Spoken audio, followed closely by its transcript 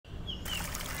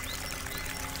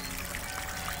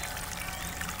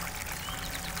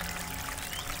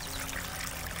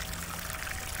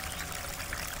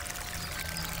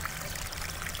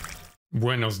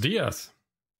Buenos dias.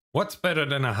 What's better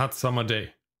than a hot summer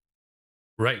day?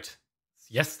 Right,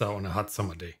 siesta on a hot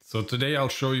summer day. So today I'll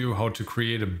show you how to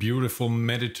create a beautiful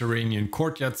Mediterranean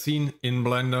courtyard scene in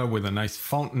Blender with a nice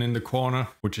fountain in the corner,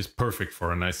 which is perfect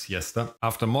for a nice siesta.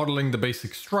 After modeling the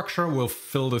basic structure, we'll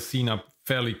fill the scene up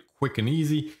fairly quick and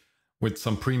easy with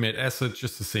some pre-made assets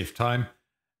just to save time.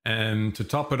 And to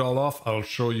top it all off, I'll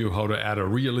show you how to add a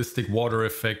realistic water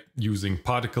effect using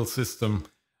particle system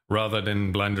rather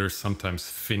than Blender's sometimes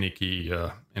finicky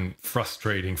and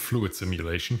frustrating fluid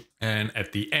simulation. And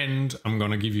at the end, I'm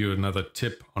gonna give you another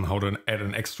tip on how to add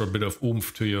an extra bit of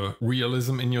oomph to your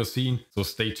realism in your scene. So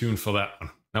stay tuned for that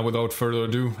one. Now, without further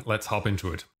ado, let's hop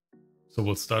into it. So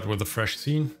we'll start with a fresh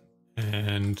scene.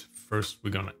 And first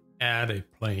we're gonna add a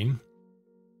plane,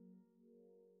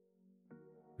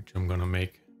 which I'm gonna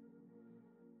make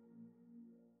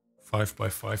 5 by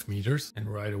 5 meters,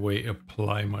 and right away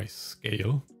apply my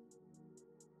scale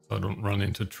so I don't run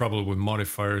into trouble with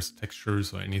modifiers,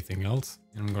 textures, or anything else.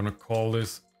 And I'm gonna call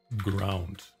this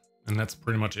ground. And that's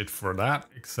pretty much it for that,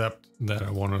 except that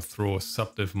I want to throw a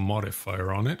subdiv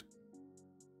modifier on it.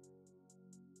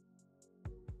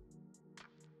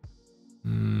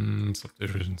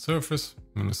 Subdivision surface.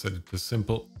 I'm gonna set it to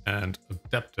simple and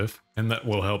adaptive, and that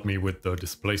will help me with the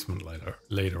displacement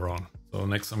later on. So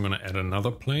next I'm gonna add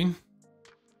another plane.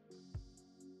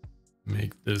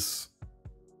 Make this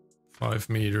 5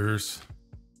 meters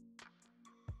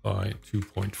by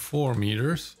 2.4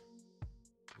 meters.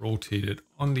 Rotate it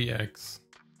on the X.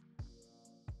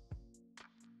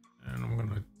 And I'm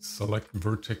gonna select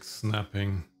vertex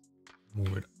snapping,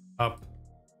 move it up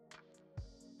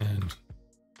and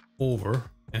over.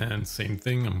 And same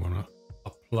thing, I'm gonna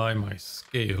apply my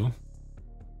scale.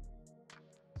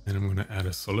 And I'm gonna add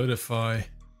a solidify.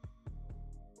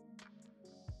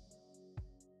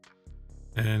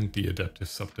 And the adaptive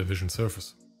subdivision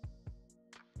surface.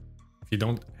 If you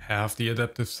don't have the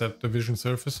adaptive subdivision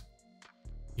surface,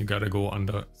 you gotta go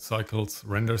under cycles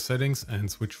render settings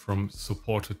and switch from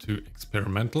supported to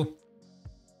experimental.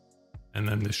 And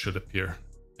then this should appear.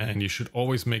 And you should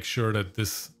always make sure that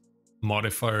this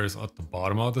modifier is at the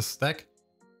bottom of the stack.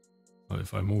 So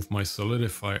if I move my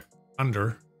solidify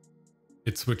under,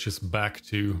 it switches back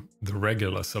to the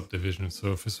regular subdivision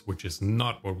surface, which is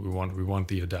not what we want. We want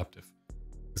the adaptive.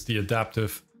 Because the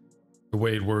adaptive, the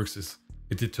way it works is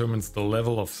it determines the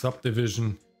level of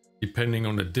subdivision depending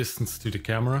on the distance to the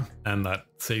camera, and that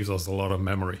saves us a lot of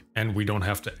memory. And we don't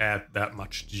have to add that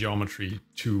much geometry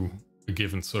to a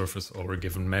given surface or a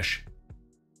given mesh.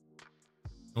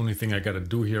 The only thing I gotta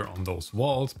do here on those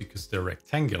walls, because they're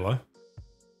rectangular,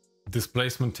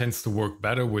 displacement tends to work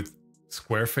better with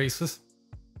square faces.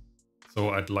 So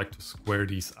I'd like to square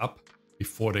these up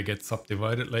before they get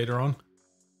subdivided later on.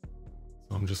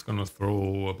 So I'm just gonna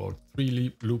throw about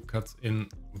 3 loop cuts in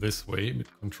this way with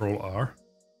Control R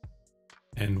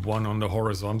and 1 on the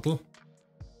horizontal.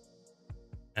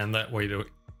 And that way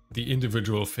the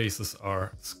individual faces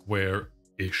are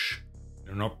square-ish.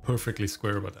 They're not perfectly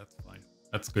square, but that's fine.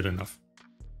 That's good enough.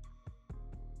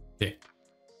 Okay,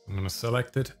 I'm gonna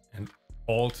select it and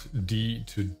Alt-D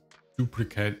to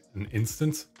duplicate an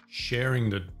instance, sharing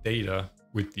the data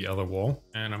with the other wall.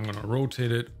 And I'm gonna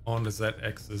rotate it on the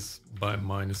Z-axis by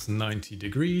 -90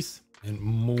 degrees and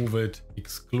move it,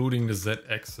 excluding the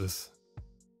Z-axis,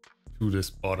 to this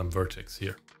bottom vertex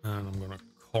here. And I'm gonna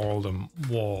call them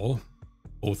wall,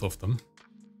 both of them.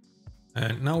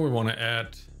 And now we wanna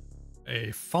add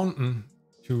a fountain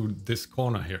to this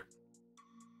corner here.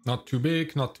 Not too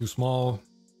big, not too small,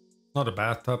 not a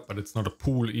bathtub, but it's not a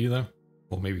pool either.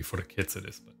 Well, maybe for the kids it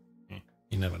is, but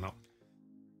you never know.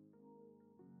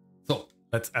 So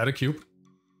let's add a cube.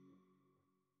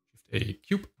 Shift A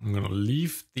cube. I'm gonna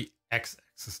leave the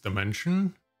X-axis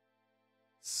dimension,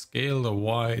 scale the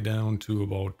Y down to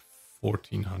about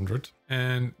 1400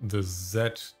 and the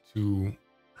Z to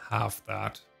half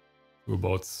that to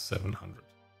about 700.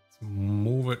 Let's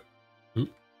move it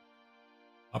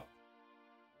up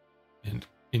and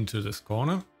into this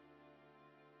corner.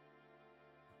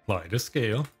 Apply the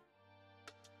scale.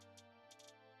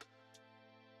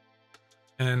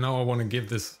 And now I want to give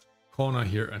this corner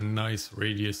here a nice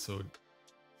radius, so it's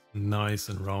nice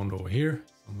and round over here.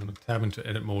 So I'm going to tab into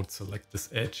edit mode, select this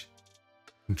edge,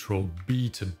 Control B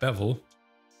to bevel.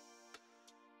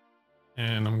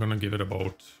 And I'm going to give it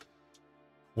about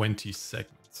 20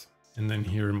 segments. And then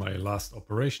here in my last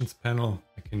operations panel,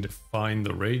 I can define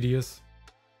the radius.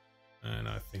 And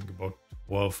I think about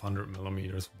 1200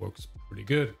 millimeters works pretty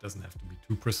good. It doesn't have to be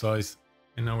too precise.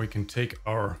 And now we can take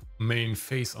our main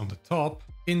face on the top,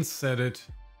 inset it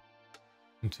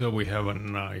until we have a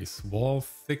nice wall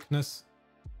thickness.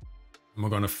 And we're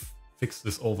going to fix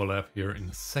this overlap here in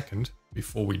a second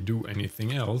before we do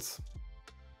anything else.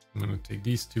 I'm going to take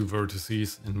these two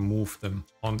vertices and move them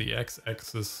on the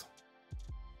x-axis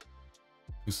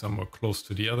to somewhere close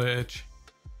to the other edge.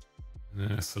 And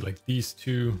then I select these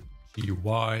two,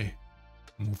 GY,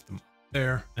 move them up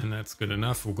there, and that's good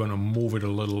enough. We're going to move it a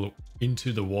little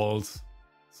into the walls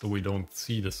so we don't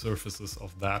see the surfaces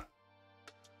of that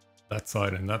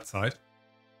side and that side.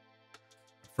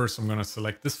 First, I'm going to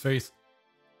select this face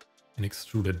and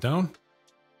extrude it down.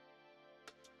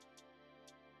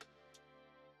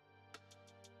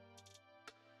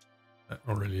 That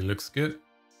already looks good.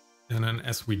 And then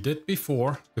as we did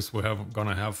before, because we're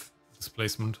gonna have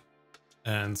displacement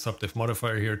and subdiv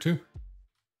modifier here too,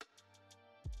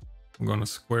 I'm gonna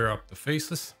square up the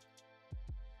faces.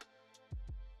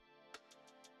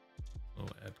 So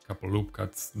add a couple loop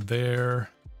cuts there.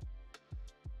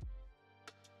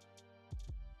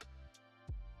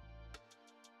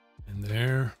 And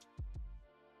there.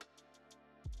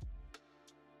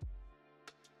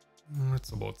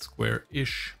 That's about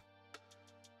square-ish.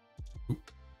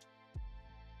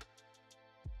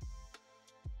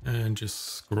 And just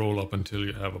scroll up until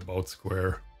you have about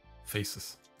square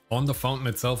faces. On the fountain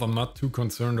itself, I'm not too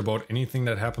concerned about anything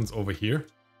that happens over here,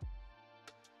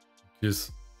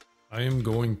 because I am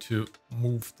going to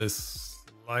move this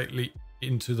slightly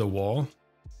into the wall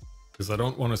because I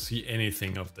don't want to see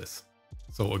anything of this.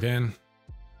 So again,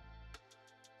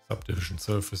 subdivision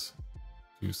surface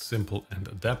to simple and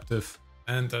adaptive,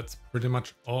 and that's pretty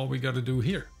much all we got to do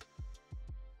here.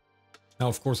 Now,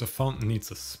 of course, a fountain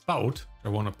needs a spout I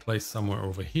want to place somewhere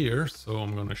over here. So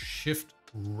I'm going to shift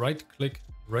right click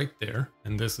right there.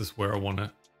 And this is where I want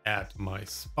to add my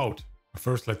spout.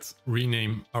 First, let's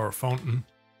rename our fountain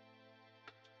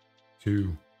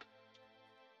to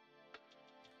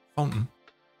fountain.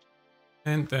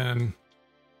 And then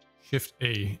Shift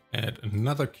A, add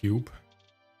another cube.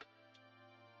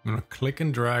 I'm going to click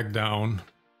and drag down.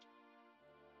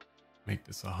 Make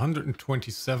this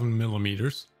 127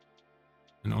 millimeters.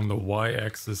 And on the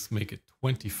y-axis, make it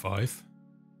 25.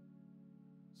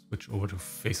 Switch over to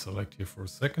face select here for a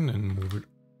second and move it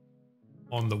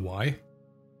on the y. I'm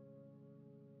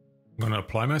going to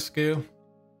apply my scale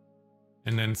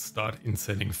and then start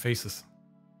insetting faces.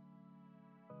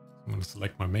 I'm going to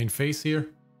select my main face here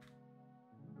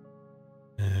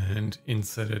and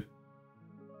inset it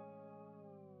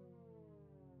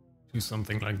to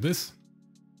something like this.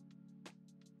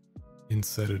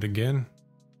 Inset it again.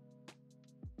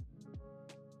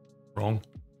 Wrong.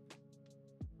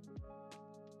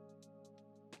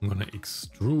 I'm gonna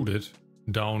extrude it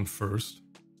down first.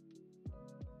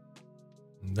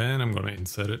 And then I'm gonna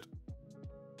inset it.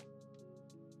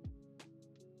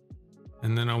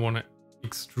 And then I wanna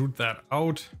extrude that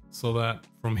out so that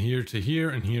from here to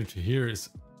here and here to here is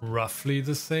roughly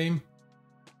the same.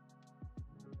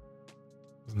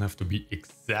 Doesn't have to be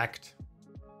exact.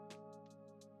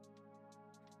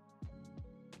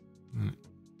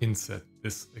 Inset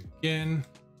this again.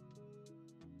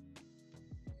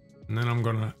 And then I'm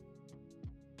gonna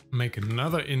make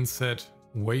another inset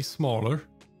way smaller.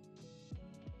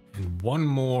 And one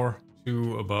more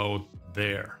to about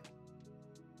there.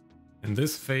 And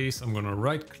this face, I'm gonna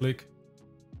right click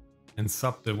and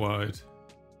subdivide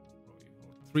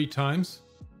 3 times.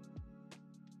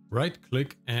 Right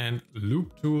click and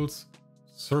loop tools,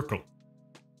 circle.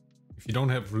 If you don't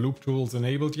have loop tools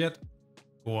enabled yet,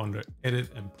 go under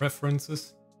edit and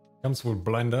preferences. Comes with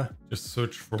Blender. Just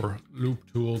search for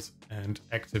loop tools and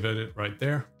activate it right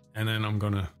there. And then I'm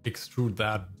gonna extrude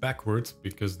that backwards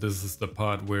because this is the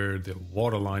part where the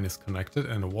water line is connected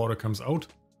and the water comes out.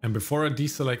 And before I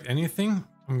deselect anything,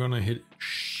 I'm gonna hit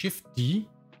Shift D,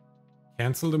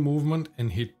 cancel the movement,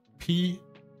 and hit P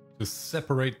to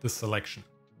separate the selection.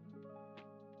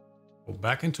 Go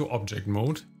back into object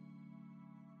mode,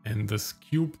 and this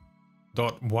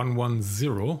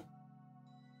cube.110,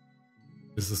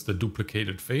 this is the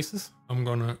duplicated faces. I'm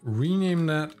gonna rename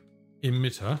that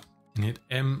emitter and hit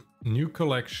M, new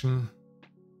collection,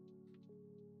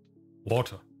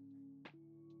 water.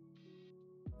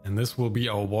 And this will be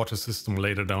our water system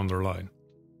later down the line.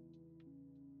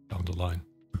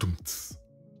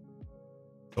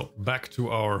 So back to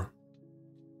our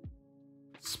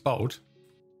spout.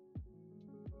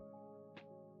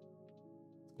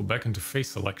 Go back into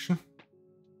face selection.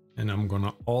 And I'm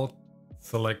gonna alt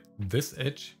select this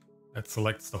edge. That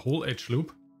selects the whole edge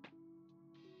loop.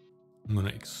 I'm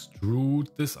gonna extrude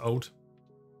this out.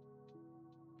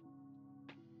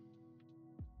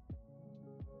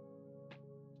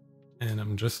 And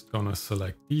I'm just gonna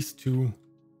select these two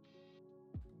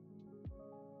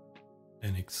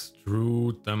and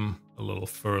extrude them a little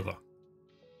further.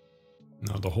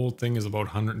 Now the whole thing is about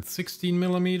 116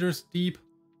 millimeters deep.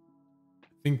 I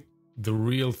think the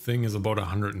real thing is about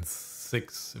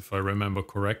 106, if I remember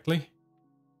correctly.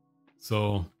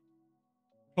 So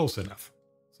close enough.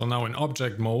 So now in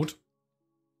object mode,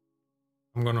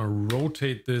 I'm gonna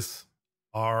rotate this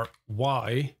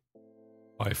RY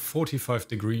by 45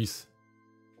 degrees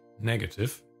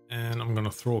negative. And I'm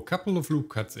gonna throw a couple of loop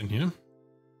cuts in here.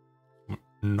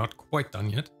 Not quite done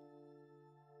yet.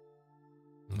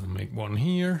 I'm gonna make one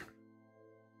here.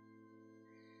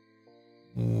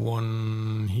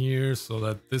 One here so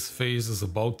that this face is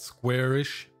about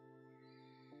squarish.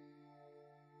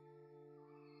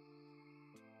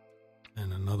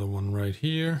 And another one right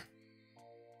here.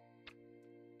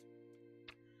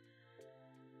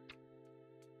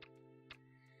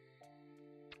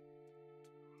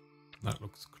 That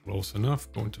looks close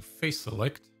enough. Go into face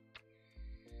select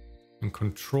and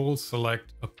control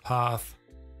select a path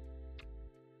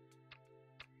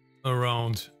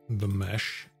around the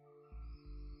mesh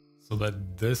so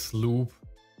that this loop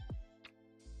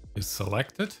is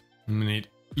selected. I'm gonna need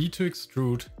E to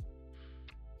extrude,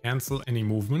 cancel any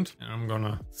movement, and I'm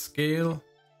gonna scale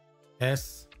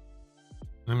S,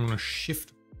 and I'm gonna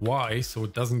shift Y so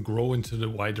it doesn't grow into the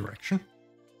Y direction.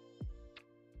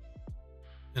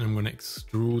 And I'm gonna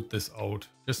extrude this out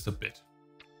just a bit.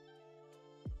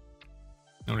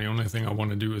 Now the only thing I want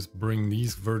to do is bring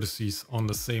these vertices on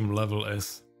the same level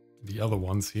as the other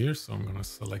ones here. So I'm gonna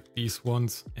select these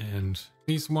ones and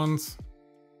these ones.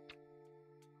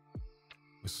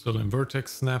 We're still in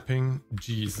vertex snapping,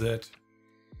 GZ,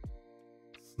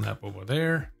 snap over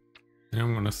there. And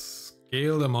I'm gonna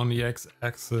scale them on the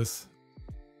X-axis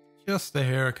just a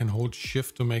hair. I can hold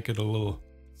shift to make it a little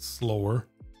slower,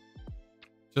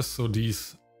 just so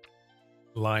these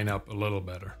line up a little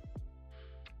better.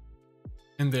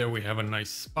 And there we have a nice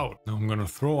spout. Now I'm gonna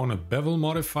throw on a bevel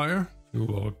modifier to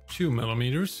about 2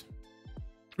 millimeters,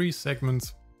 3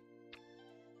 segments.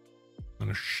 I'm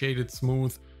gonna shade it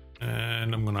smooth,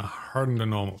 and I'm gonna harden the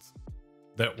normals.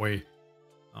 That way,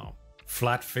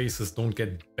 flat faces don't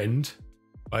get bent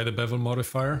by the bevel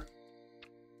modifier,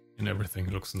 and everything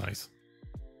looks nice.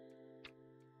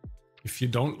 If you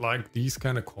don't like these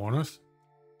kind of corners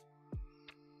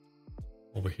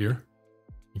over here,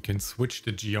 you can switch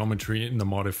the geometry in the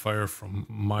modifier from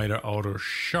miter outer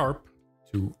sharp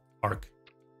to arc.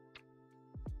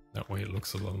 That way it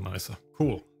looks a little nicer.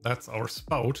 Cool, that's our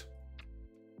spout.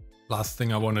 Last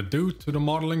thing I want to do to the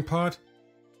modeling part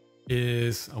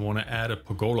is I want to add a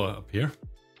pergola up here.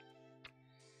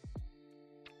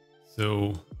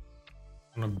 So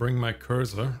I'm going to bring my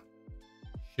cursor,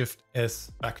 Shift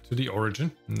S back to the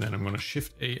origin, and then I'm going to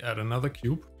Shift A, add another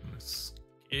cube. I'm going to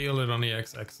scale it on the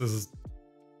X-axis.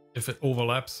 If it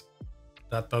overlaps,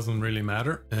 that doesn't really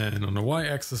matter. And on the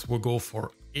Y-axis, we'll go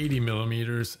for 80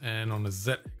 millimeters, and on the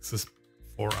Z-axis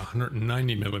for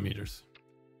 190 millimeters.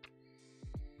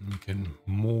 We can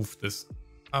move this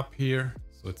up here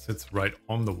so it sits right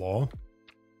on the wall.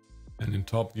 And in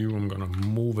top view, I'm gonna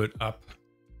move it up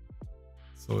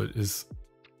so it is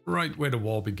right where the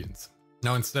wall begins.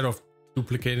 Now, instead of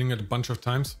duplicating it a bunch of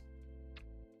times,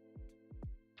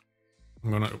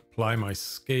 I'm gonna apply my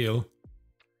scale,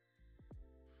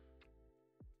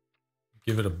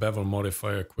 give it a bevel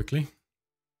modifier quickly.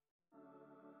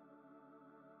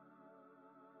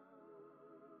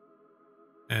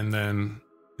 And then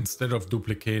instead of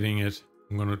duplicating it,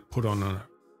 I'm going to put on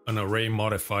an array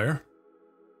modifier.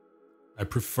 I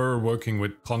prefer working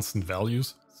with constant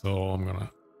values. So I'm going to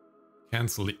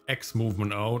cancel the X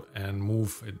movement out and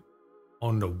move it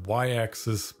on the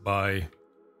Y-axis by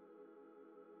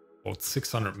about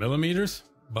 600 millimeters.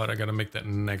 But I got to make that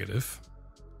negative.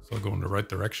 So I'll go in the right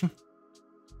direction.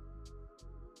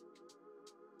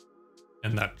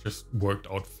 And that just worked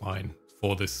out fine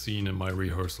for this scene in my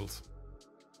rehearsals.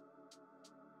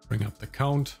 Bring up the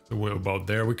count, so we're about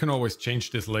there. We can always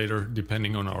change this later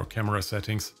depending on our camera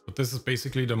settings, but this is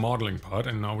basically the modeling part,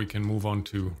 and now we can move on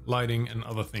to lighting and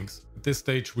other things. At this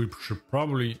stage, we should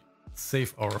probably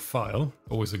save our file.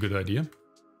 Always a good idea.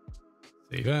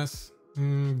 Save as.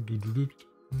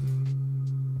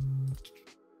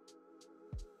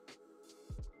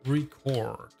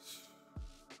 Record.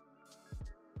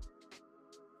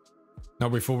 Now,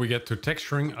 before we get to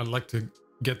texturing, I'd like to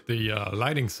get the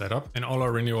lighting set up, and all I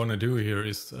really want to do here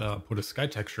is put a sky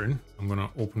texture in. I'm going to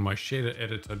open my shader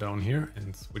editor down here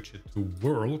and switch it to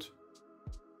world.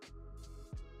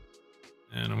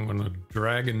 And I'm going to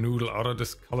drag a noodle out of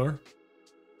this color.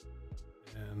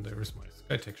 And there's my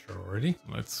sky texture already.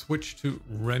 Let's switch to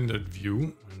rendered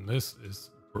view, and this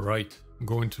is Right,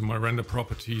 go into my render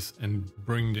properties and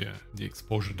bring the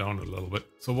exposure down a little bit.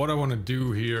 So what I want to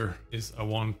do here is I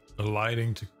want the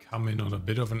lighting to come in on a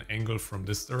bit of an angle from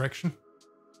this direction.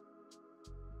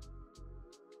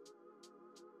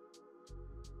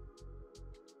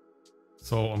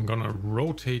 So I'm gonna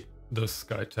rotate the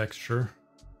sky texture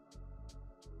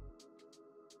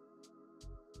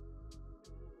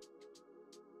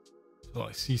till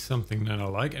I see something that I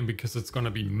like, and because it's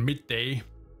gonna be midday,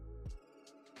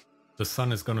 the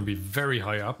sun is gonna be very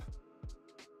high up.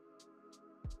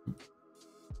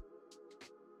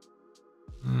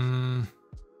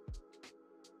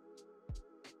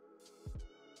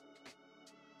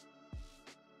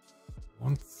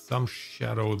 Want some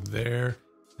shadow there.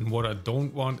 And what I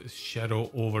don't want is shadow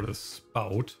over the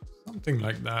spout. Something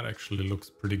like that actually looks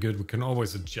pretty good. We can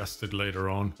always adjust it later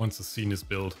on once the scene is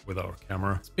built with our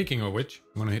camera. Speaking of which,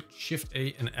 I'm gonna hit Shift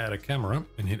A and add a camera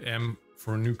and hit M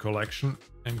for a new collection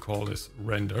and call this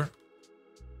render.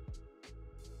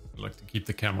 I like to keep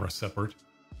the camera separate.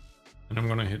 And I'm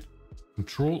gonna hit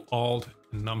Control Alt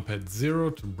and numpad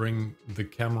 0 to bring the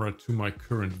camera to my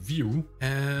current view.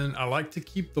 And I like to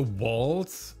keep the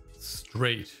walls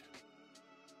straight.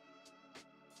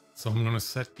 So I'm going to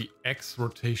set the X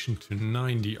rotation to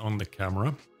 90 on the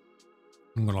camera.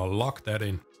 I'm going to lock that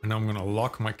in, and I'm going to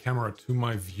lock my camera to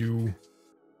my view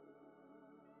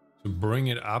to bring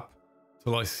it up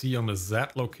till I see on the Z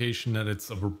location that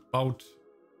it's about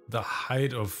the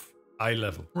height of eye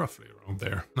level, roughly around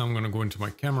there. Now I'm going to go into my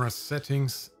camera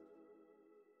settings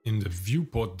in the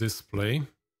viewport display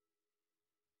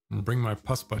and bring my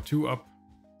pass by 2 up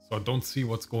so I don't see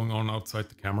what's going on outside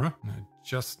the camera. And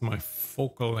adjust my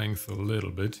focal length a little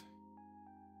bit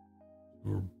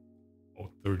to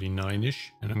about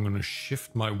 39-ish. And I'm going to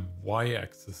shift my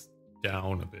Y-axis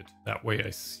down a bit. That way I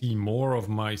see more of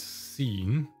my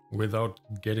scene without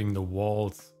getting the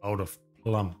walls out of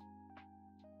plumb.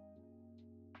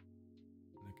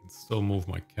 I can still move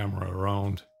my camera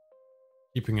around,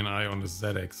 keeping an eye on the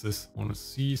Z-axis. I want to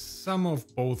see some of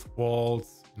both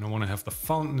walls. And I want to have the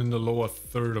fountain in the lower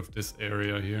third of this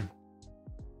area here.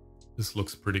 This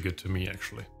looks pretty good to me,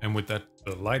 actually. And with that,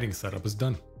 the lighting setup is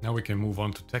done. Now we can move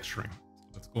on to texturing.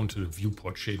 Let's go into the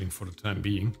viewport shading for the time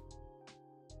being.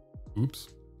 Oops.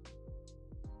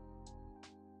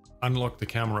 Unlock the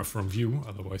camera from view,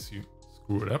 otherwise you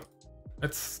screw it up.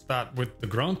 Let's start with the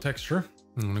ground texture.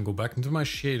 I'm going to go back into my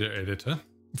shader editor.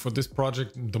 For this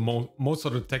project, most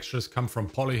of the textures come from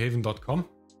polyhaven.com.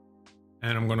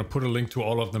 And I'm going to put a link to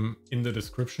all of them in the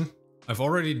description. I've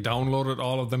already downloaded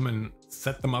all of them and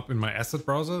set them up in my asset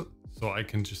browser, so I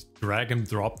can just drag and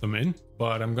drop them in.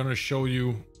 But I'm going to show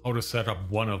you how to set up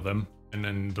one of them, and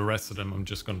then the rest of them I'm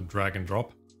just going to drag and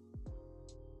drop.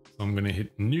 So I'm going to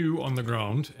hit new on the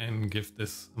ground and give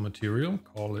this a material,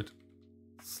 call it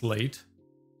slate.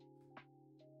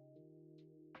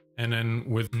 And then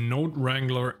with Node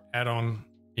Wrangler add-on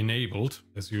enabled,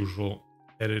 as usual,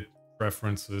 edit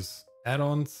preferences,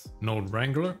 add-ons, Node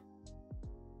Wrangler.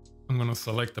 I'm going to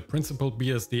select the principal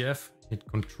BSDF, hit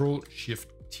Control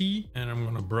Shift T, and I'm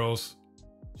going to browse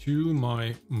to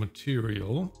my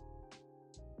material.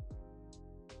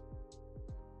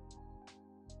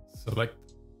 Select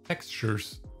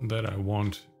textures that I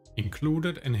want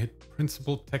included and hit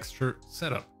Principal Texture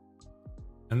Setup.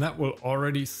 And that will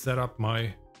already set up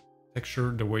my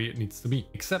texture the way it needs to be,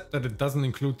 except that it doesn't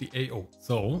include the AO.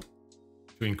 So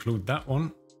to include that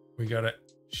one, we gotta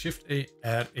Shift A,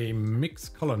 add a mix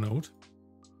color node.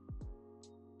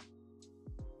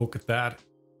 Look at that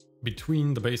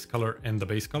between the base color and the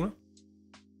base color.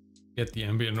 Get the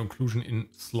ambient occlusion in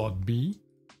slot B.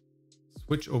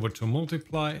 Switch over to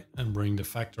multiply and bring the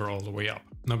factor all the way up.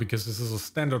 Now, because this is a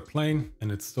standard plane and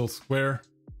it's still square,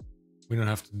 we don't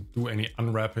have to do any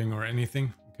unwrapping or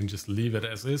anything. We can just leave it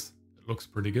as is. It looks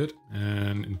pretty good.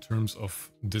 And in terms of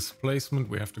displacement,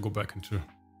 we have to go back into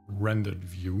rendered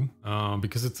view.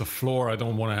 Because it's a floor, I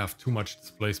don't want to have too much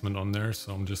displacement on there.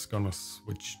 So I'm just gonna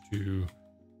switch to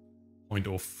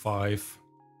 0.05,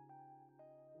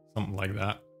 something like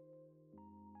that.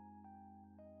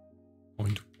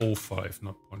 0.05,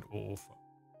 not 0.005.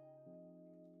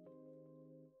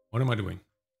 What am I doing?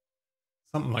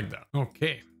 Something like that.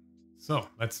 Okay, so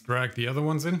let's drag the other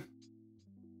ones in.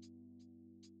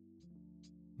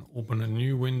 Open a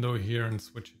new window here and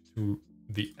switch it to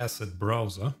the asset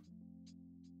browser. Where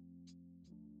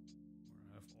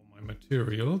I have all my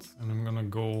materials, and I'm gonna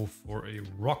go for a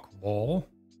rock wall.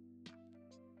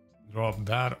 Drop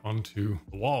that onto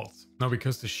the walls. Now,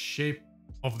 because the shape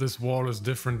of this wall is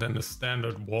different than the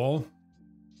standard wall,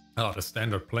 the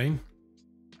standard plane,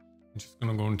 I'm just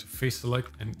gonna go into face select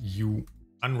and you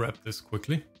unwrap this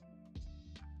quickly.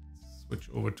 Switch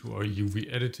over to our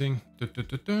UV editing.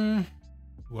 Do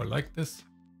I like this?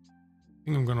 I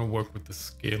think I'm gonna work with the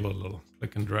scale a little.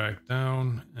 Click and drag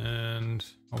down, and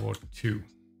how about 2?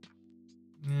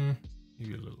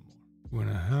 Maybe a little more.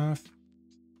 2.5.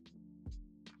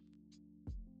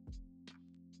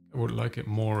 I would like it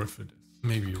more if it is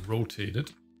maybe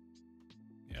rotated.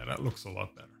 Yeah, that looks a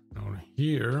lot better. Now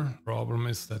here, problem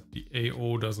is that the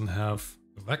AO doesn't have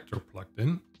the vector plugged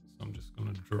in. So I'm just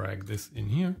gonna drag this in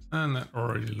here, and that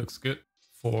already looks good.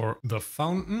 For the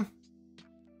fountain,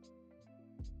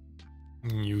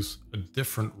 use a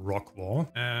different rock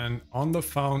wall, and on the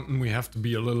fountain we have to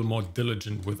be a little more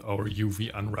diligent with our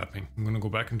UV unwrapping. I'm going to go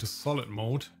back into solid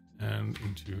mode and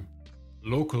into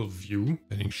local view,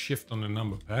 hitting shift on the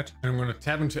number pad, and I'm going to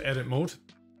tab into edit mode,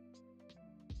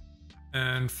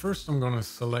 and first I'm going to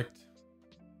select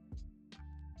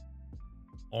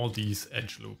all these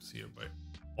edge loops here by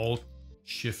alt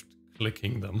shift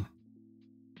clicking them.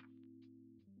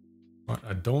 But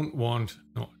I don't want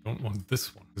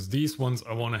this one, because these ones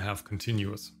I want to have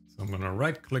continuous. So I'm going to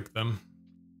right click them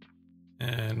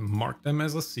and mark them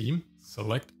as a seam,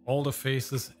 select all the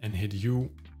faces and hit U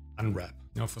unwrap.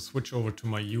 Now if I switch over to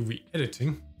my UV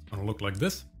editing, it's going to look like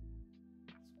this.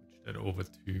 Switch that over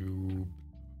to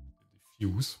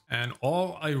diffuse. And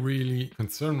all I really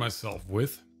concern myself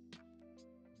with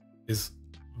is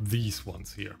these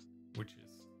ones here, which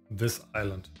is this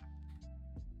island.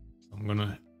 So I'm going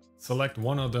to select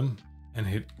one of them and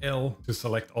hit L to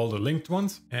select all the linked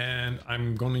ones. And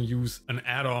I'm gonna use an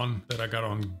add-on that I got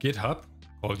on GitHub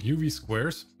called UV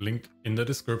Squares, link in the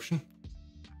description.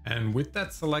 And with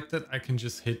that selected, I can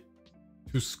just hit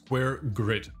to square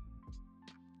grid.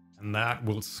 And that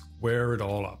will square it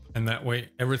all up. And that way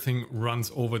everything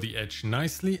runs over the edge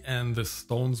nicely and the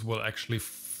stones will actually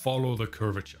follow the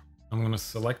curvature. I'm gonna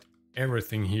select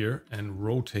everything here and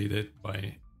rotate it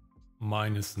by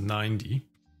 -90.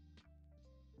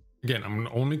 Again, I'm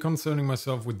only concerning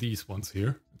myself with these ones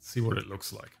here. Let's see what it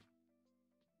looks like.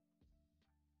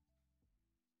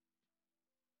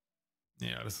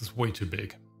 Yeah, this is way too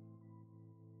big.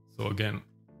 So again,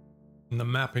 in the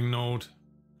mapping node,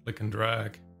 click and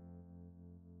drag,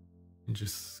 and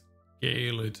just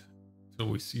scale it till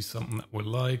we see something that we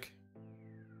like.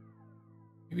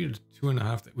 Maybe the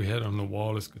 2.5 that we had on the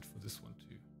wall is good for this one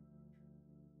too.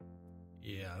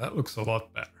 Yeah, that looks a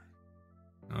lot better.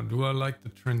 Now, do I like the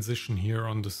transition here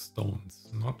on the stones?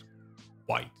 Not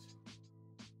quite.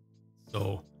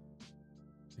 So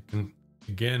I can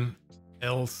again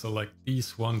L select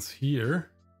these ones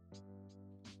here,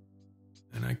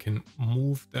 and I can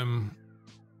move them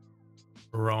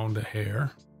around a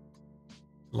hair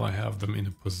till I have them in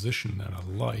a position that I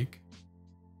like.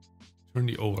 Turn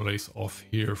the overlays off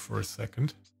here for a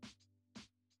second.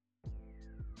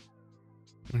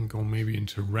 And go maybe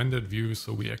into rendered view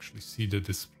so we actually see the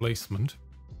displacement.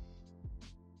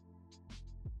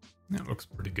 That looks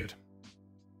pretty good.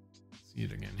 See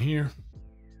it again here.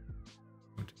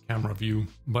 Go to camera view,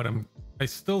 but I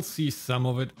still see some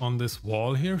of it on this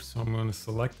wall here, so I'm going to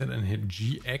select it and hit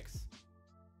GX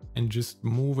and just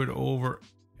move it over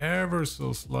ever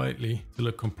so slightly till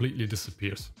it completely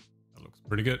disappears. That looks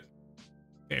pretty good.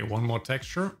 Okay, one more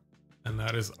texture, and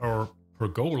that is our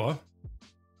pergola.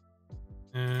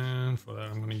 And for that,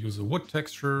 I'm going to use a wood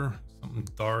texture, something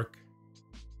dark,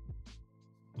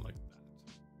 like that.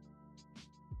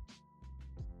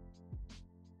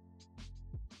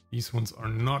 These ones are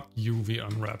not UV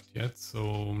unwrapped yet, so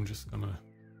I'm just going to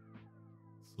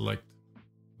select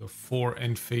the 4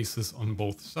 end faces on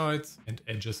both sides, and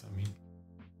edges, I mean.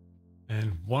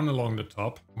 And one along the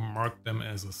top, mark them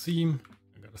as a seam.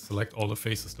 I got to select all the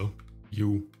faces though.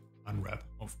 U unwrap.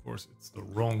 Of course, it's the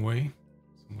wrong way.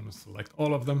 I'm going to select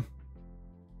all of them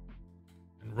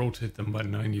and rotate them by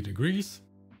 90 degrees.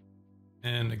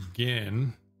 And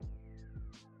again,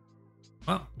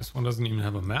 well, this one doesn't even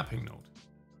have a mapping node.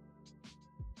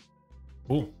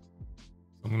 Cool.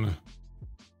 So I'm going to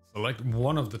select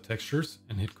one of the textures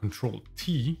and hit Control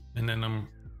T, and then I'm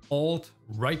Alt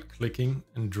right clicking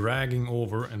and dragging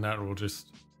over, and that will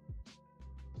just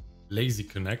lazy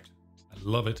connect. I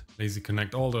love it. Lazy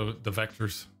connect all the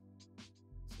vectors.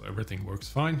 So everything works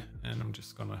fine, and I'm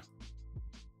just gonna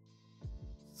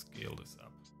scale this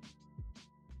up.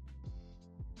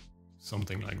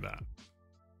 Something like that.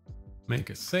 Make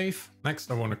a save.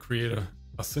 Next, I want to create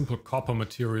a simple copper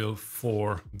material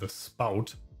for the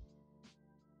spout.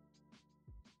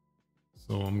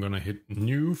 So I'm gonna hit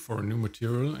new for a new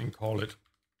material and call it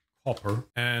copper.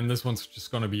 And this one's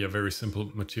just gonna be a very simple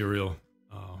material.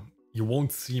 You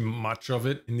won't see much of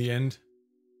it in the end,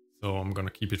 so I'm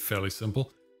gonna keep it fairly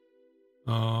simple.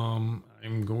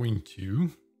 I'm going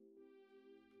to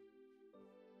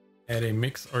add a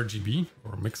mix RGB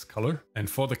or mix color. And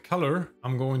for the color,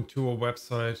 I'm going to a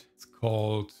website. It's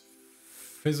called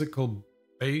Physical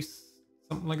Base,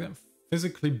 something like that.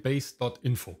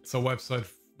 Physicallybase.info. It's a website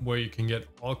where you can get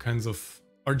all kinds of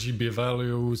RGB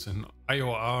values and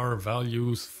IOR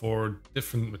values for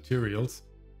different materials.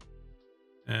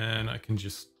 And I can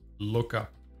just look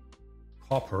up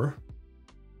copper.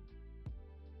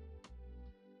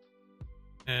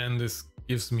 And this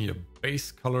gives me a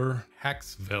base color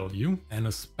hex value and a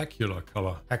specular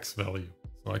color hex value.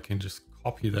 So I can just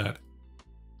copy that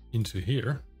into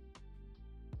here.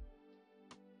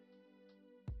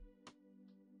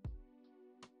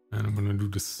 And I'm going to do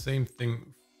the same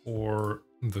thing for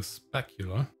the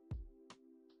specular.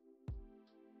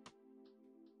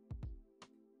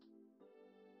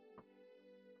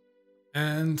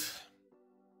 And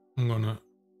I'm going to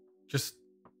just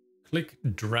click,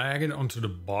 drag it onto the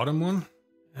bottom one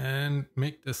and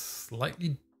make this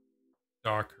slightly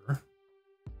darker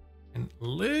and a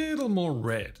little more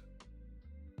red.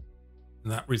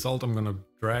 And that result I'm going to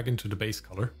drag into the base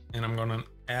color, and I'm going to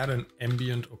add an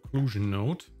ambient occlusion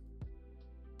node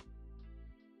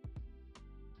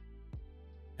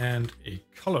and a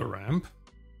color ramp.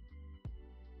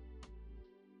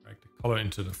 Drag the color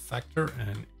into the factor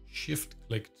and shift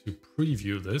click to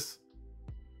preview this.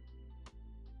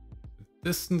 The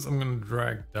distance I'm going to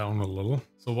drag down a little.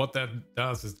 So what that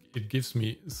does is it gives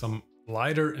me some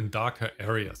lighter and darker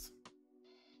areas.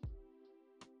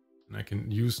 And I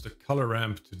can use the color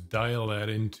ramp to dial that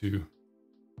into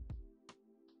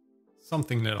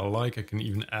something that I like. I can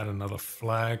even add another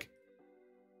flag.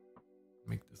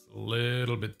 Make this a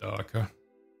little bit darker.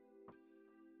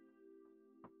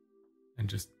 And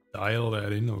just dial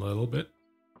that in a little bit.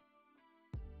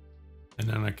 And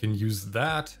then I can use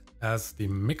that as the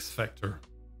mix factor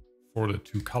for the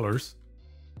two colors.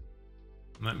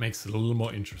 And that makes it a little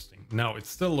more interesting. Now it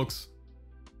still looks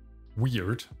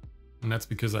weird. And that's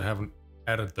because I haven't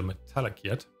added the metallic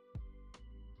yet.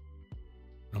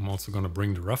 I'm also going to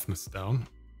bring the roughness down.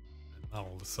 And now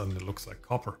all of a sudden it looks like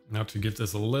copper. Now to give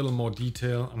this a little more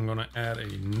detail, I'm going to add a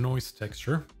noise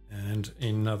texture and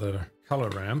another color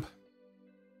ramp.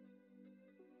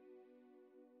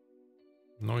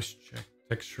 Noise check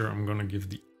texture, I'm going to give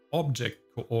the object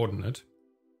coordinate.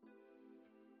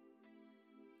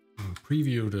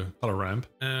 Preview the color ramp,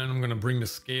 and I'm going to bring the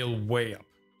scale way up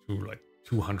to like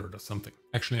 200 or something.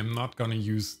 Actually, I'm not going to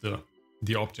use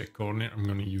the object coordinate. I'm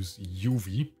going to use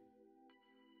UV.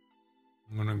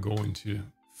 I'm going to go into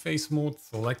face mode,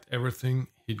 select everything,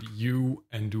 hit U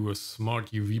and do a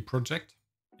smart UV project.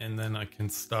 And then I can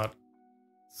start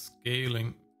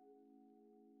scaling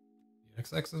the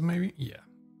x-axis maybe? Yeah.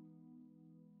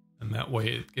 And that way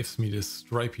it gives me this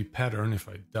stripy pattern. If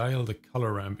I dial the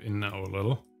color ramp in now a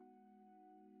little,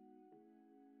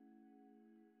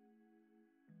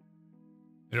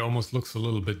 it almost looks a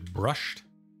little bit brushed.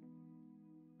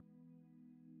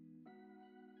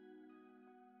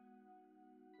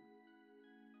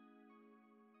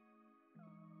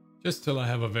 Just till I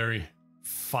have a very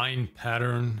fine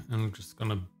pattern. I'm just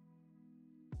gonna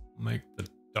make the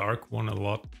dark one a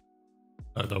lot,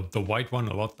 the white one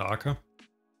a lot darker.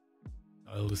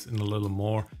 Dial this in a little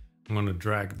more. I'm gonna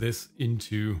drag this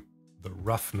into the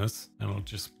roughness and I'll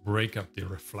just break up the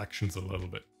reflections a little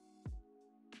bit.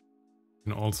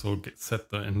 You can also set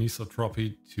the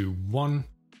anisotropy to 1.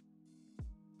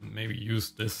 And maybe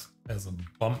use this as a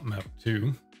bump map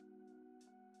too.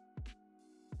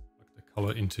 Plug the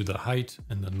color into the height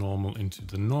and the normal into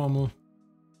the normal.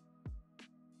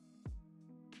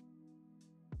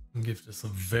 And give this a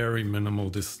very minimal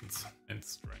distance and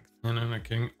strength. And then I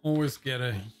can always get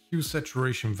a hue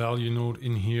saturation value node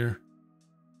in here.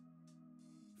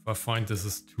 If I find this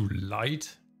is too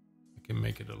light, I can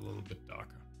make it a little bit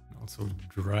darker. Also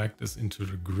drag this into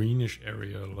the greenish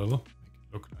area a little, make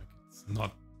it look like it's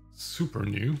not super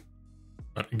new.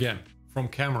 But again, from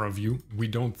camera view, we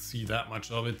don't see that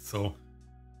much of it. So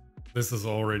this is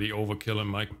already overkill in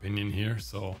my opinion here.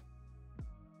 So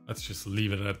let's just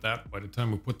leave it at that. By the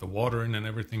time we put the water in and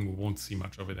everything, we won't see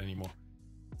much of it anymore.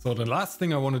 So the last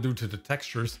thing I want to do to the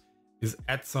textures is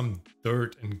add some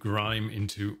dirt and grime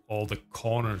into all the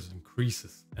corners and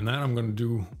creases. And that I'm going to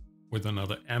do with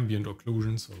another ambient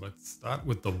occlusion. So let's start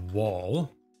with the wall.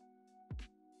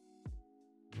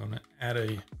 I'm gonna add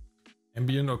a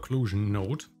ambient occlusion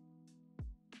node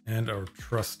and our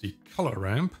trusty color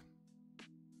ramp.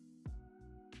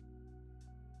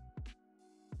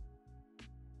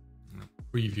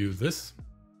 Preview this.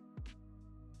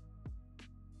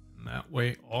 And that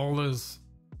way all those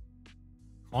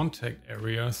contact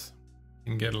areas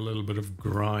can get a little bit of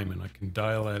grime, and I can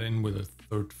dial that in with a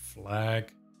third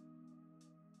flag.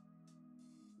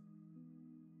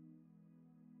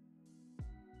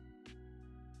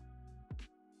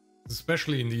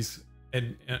 especially in these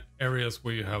areas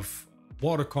where you have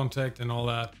water contact and all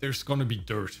that, there's going to be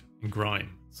dirt and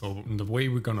grime. So the way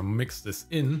we're going to mix this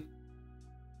in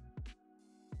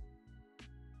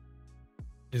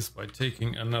is by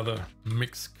taking another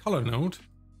mix color node,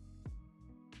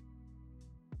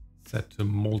 set to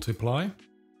multiply,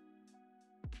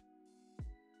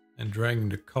 and dragging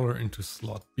the color into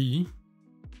slot B.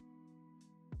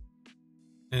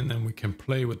 And then we can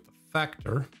play with the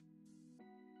factor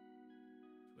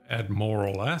to add more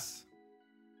or less.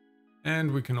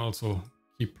 And we can also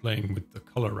keep playing with the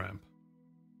color ramp.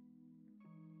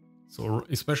 So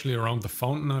especially around the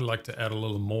fountain, I like to add a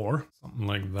little more. Something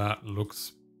like that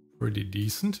looks pretty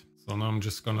decent. So now I'm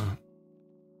just gonna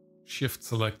shift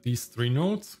select these three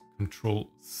nodes, Control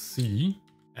C,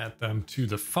 add them to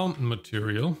the fountain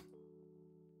material,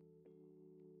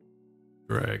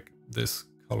 drag this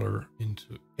color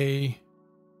into A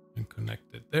and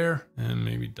connect it there, and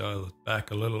maybe dial it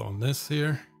back a little on this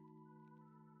here.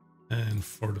 And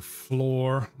for the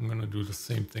floor, I'm gonna do the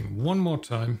same thing one more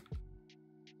time.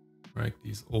 Drag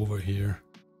these over here,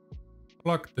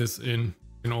 plug this in. You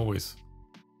can always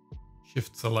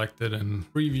shift select it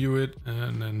and preview it,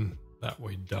 and then that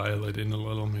way dial it in a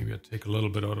little. Maybe I take a little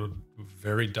bit out of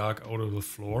very dark out of the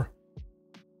floor.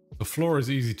 The floor is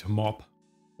easy to mop.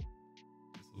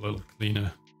 It's a little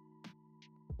cleaner.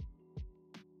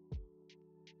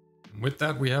 And with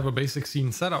that, we have a basic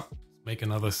scene setup. Let's make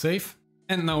another save.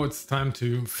 And now it's time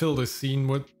to fill this scene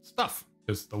with stuff,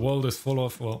 because the world is full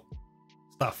of, well,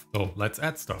 stuff. So let's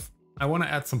add stuff. I want to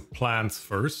add some plants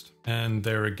first, and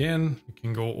there again you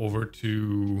can go over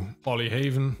to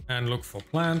Polyhaven and look for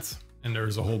plants, and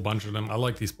there's a whole bunch of them. I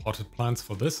like these potted plants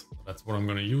for this. That's what I'm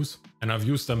going to use, and I've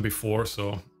used them before,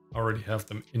 so I already have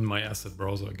them in my asset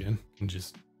browser again. You can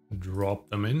just drop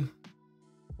them in.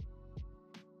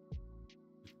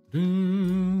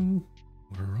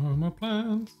 Where are my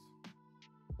plants?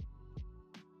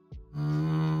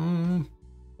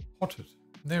 Potted.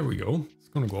 There we go. It's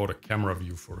gonna go out of camera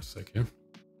view for a sec here.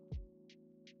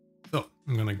 So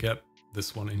I'm gonna get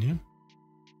this one in here.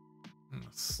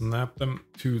 Snap them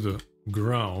to the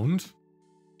ground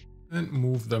and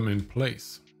move them in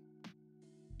place.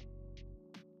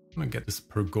 I'm gonna get this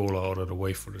pergola out of the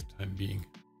way for the time being.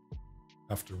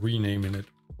 After renaming it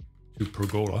to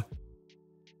pergola.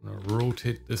 I'm gonna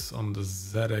rotate this on the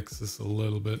Z-axis a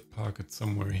little bit, park it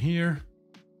somewhere here.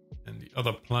 And the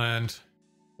other plant,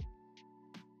 I'm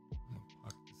gonna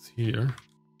park this here.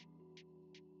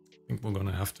 I think we're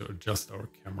gonna have to adjust our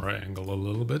camera angle a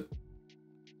little bit.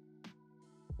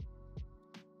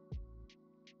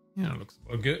 Yeah, looks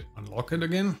about good. Unlock it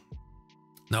again.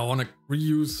 Now I want to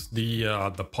reuse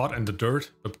the pot and the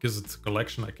dirt, but because it's a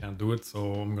collection, I can't do it.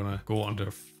 So I'm gonna go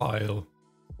under File,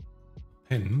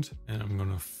 Append, and I'm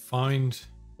gonna find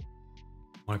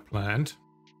my plant,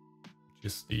 which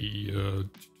is the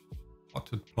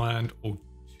potted plant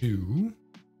 02,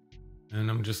 and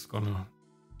I'm just gonna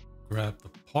grab the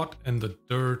pot and the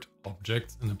dirt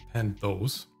objects and append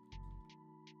those.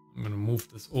 I'm gonna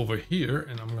move this over here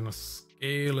and I'm gonna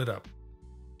scale it up.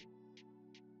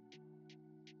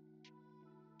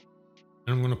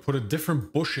 And I'm gonna put a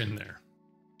different bush in there.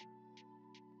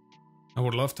 I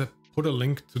would love to put a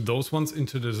link to those ones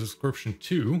into the description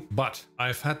too, but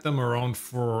I've had them around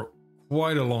for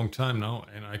quite a long time now,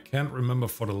 and I can't remember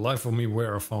for the life of me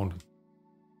where I found them.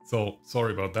 So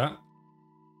sorry about that.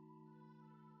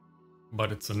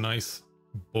 But it's a nice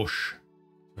bush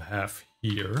to have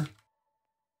here.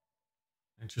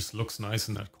 It just looks nice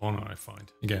in that corner, I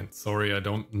find. Again, sorry, I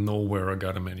don't know where I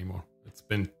got them anymore. It's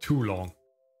been too long.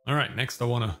 All right, next I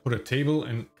want to put a table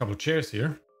and a couple of chairs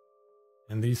here.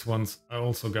 And these ones I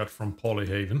also got from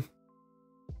Polyhaven.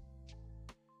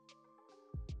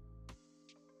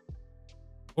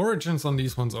 Origins on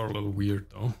these ones are a little weird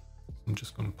though. I'm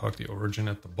just going to park the origin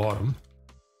at the bottom.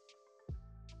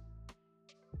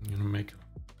 I'm going to make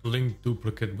a link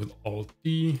duplicate with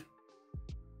Alt-D.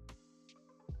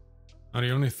 Now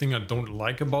the only thing I don't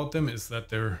like about them is that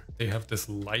they have this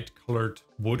light colored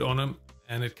wood on them,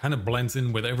 and it kind of blends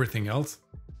in with everything else.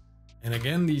 And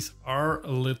again, these are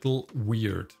a little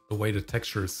weird the way the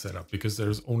texture is set up, because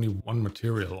there's only one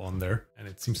material on there and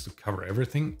it seems to cover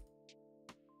everything.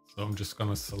 So I'm just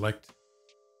gonna select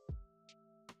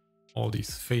all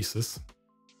these faces,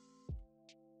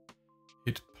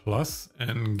 hit plus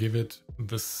and give it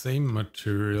the same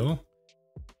material,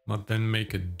 but then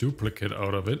make a duplicate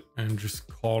out of it and just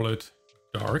call it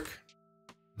dark.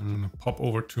 I'm gonna pop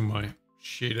over to my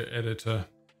shader editor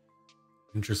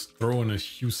and just throw in a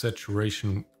hue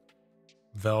saturation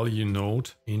value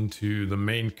node into the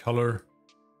main color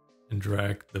and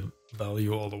drag the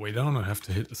value all the way down. I have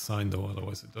to hit the sign though,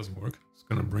 otherwise it doesn't work. It's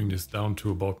gonna bring this down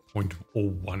to about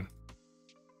 0.01.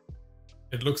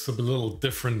 It looks a little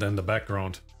different than the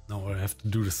background. Now I have to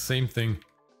do the same thing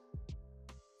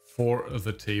for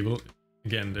the table.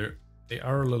 Again, they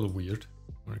are a little weird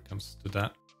when it comes to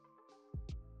that.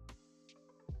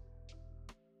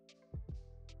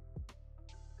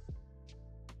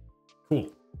 Cool.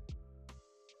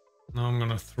 Now I'm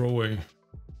gonna throw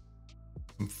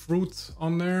some fruits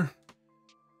on there.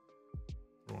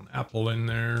 Throw an apple in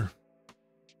there.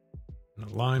 And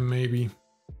a lime maybe.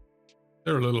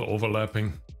 They're a little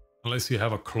overlapping. Unless you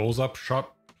have a close-up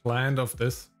shot planned of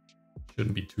this.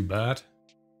 Shouldn't be too bad.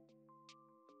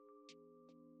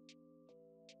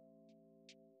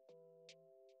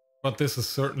 But this is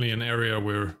certainly an area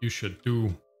where you should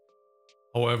do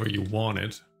however you want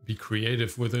it. Be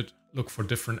creative with it. Look for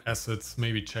different assets.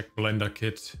 Maybe check Blender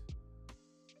Kit.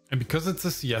 And because it's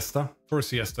a siesta, for a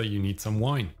siesta you need some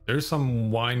wine. There's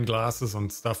some wine glasses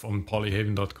and stuff on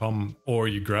polyhaven.com, or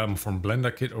you grab them from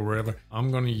Blender Kit or wherever.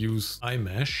 I'm gonna use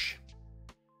iMesh.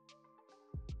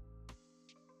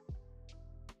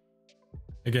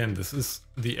 Again, this is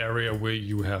the area where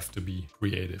you have to be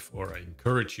creative, or I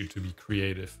encourage you to be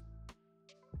creative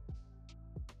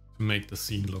to make the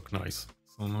scene look nice.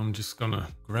 So I'm just gonna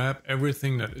grab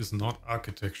everything that is not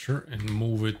architecture and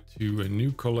move it to a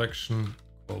new collection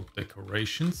called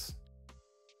decorations.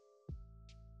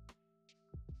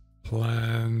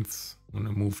 Plants. I'm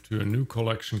gonna move to a new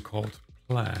collection called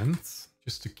plants,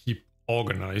 just to keep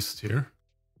organized here.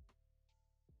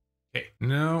 Okay,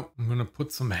 now I'm gonna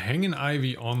put some hanging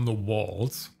ivy on the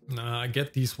walls. I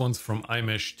get these ones from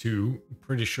iMesh too. I'm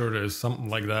pretty sure there's something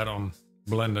like that on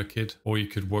Blender Kit, or you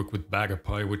could work with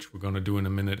Bagapie, which we're gonna do in a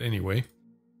minute anyway.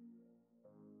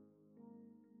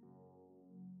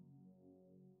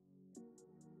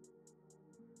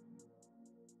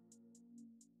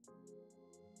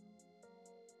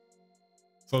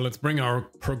 So let's bring our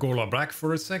pergola back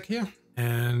for a sec here.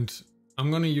 And I'm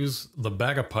going to use the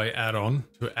Bagapie add-on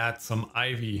to add some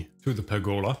ivy to the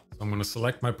pergola. So I'm going to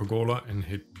select my pergola and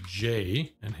hit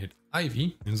J and hit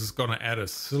ivy. And this is going to add a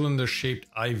cylinder-shaped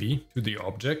ivy to the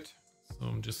object. So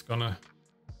I'm just going to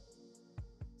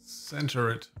center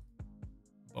it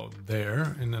about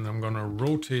there. And then I'm going to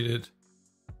rotate it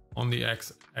on the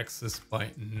x-axis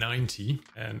by 90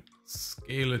 and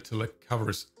scale it till it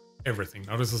covers everything.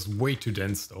 Now this is way too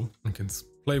dense though. I can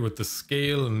play with the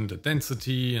scale and the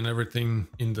density and everything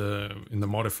in the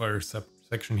modifier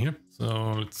section here.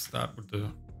 So let's start with the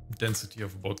density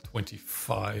of about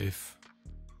 25.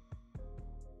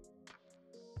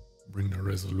 Bring the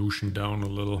resolution down a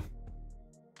little.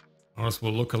 Now this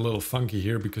will look a little funky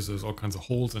here because there's all kinds of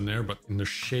holes in there, but in the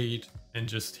shade and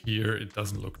just here it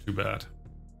doesn't look too bad.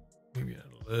 Maybe add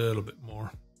a little bit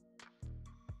more.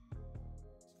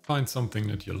 Find something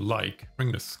that you like.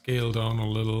 Bring the scale down a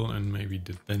little and maybe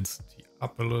the density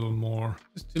up a little more.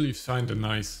 Just till you find a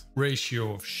nice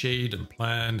ratio of shade and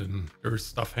plant, and there's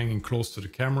stuff hanging close to the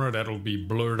camera that'll be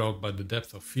blurred out by the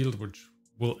depth of field, which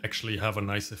will actually have a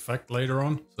nice effect later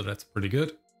on. So that's pretty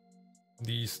good.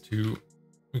 These two,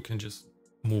 we can just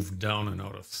move down and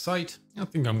out of sight. I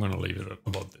think I'm gonna leave it at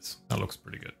about this. That looks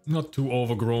pretty good. Not too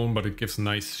overgrown, but it gives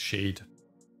nice shade.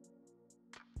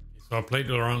 So I played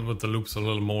around with the loops a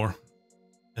little more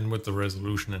and with the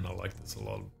resolution, and I like this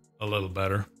a little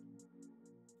better.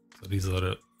 So these are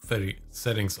the 30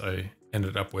 settings I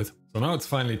ended up with. So now it's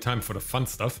finally time for the fun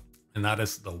stuff, and that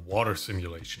is the water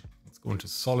simulation. Let's go into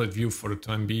solid view for the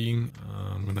time being.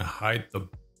 I'm gonna hide the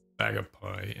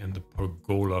Bagapie and the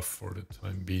pergola for the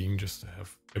time being, just to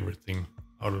have everything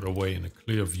out of the way in a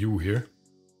clear view here.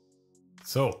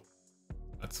 So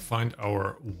let's find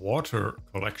our water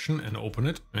collection and open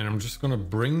it. And I'm just gonna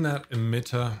bring that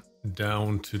emitter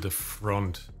down to the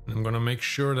front. And I'm gonna make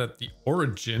sure that the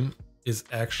origin is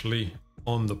actually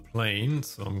on the plane.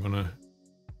 So I'm gonna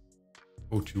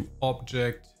go to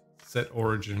Object, Set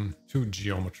Origin to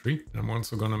Geometry. And I'm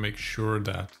also gonna make sure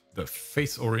that the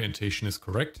face orientation is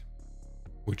correct,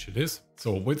 which it is.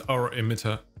 So with our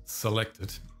emitter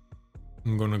selected,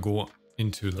 I'm gonna go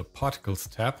into the Particles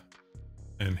tab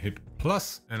and hit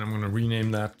plus, and I'm going to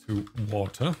rename that to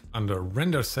water. Under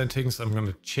render settings, I'm going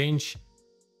to change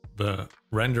the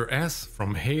render as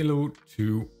from halo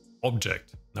to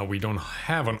object. Now we don't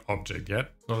have an object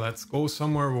yet, so let's go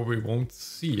somewhere where we won't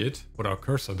see it. Put our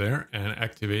cursor there and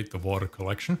activate the water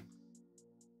collection.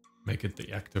 Make it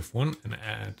the active one and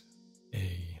add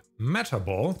a meta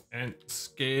ball and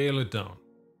scale it down.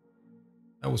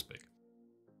 That was big.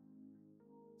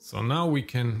 So now we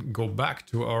can go back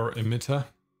to our emitter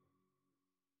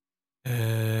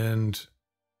and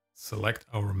select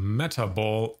our meta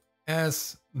ball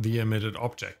as the emitted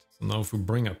object. So now if we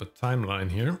bring up a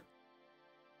timeline here,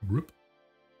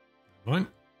 timeline,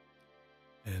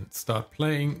 and start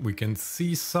playing, we can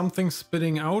see something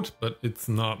spitting out, but it's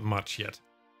not much yet.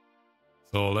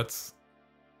 So let's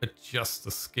adjust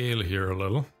the scale here a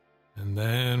little, and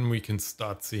then we can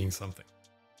start seeing something.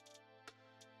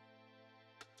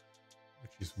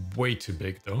 Which is way too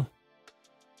big though.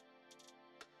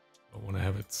 I want to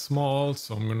have it small,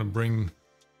 so I'm going to bring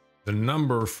the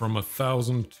number from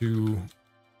 1,000 to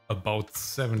about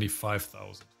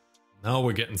 75,000. Now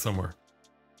we're getting somewhere.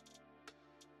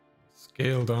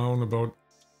 Scale down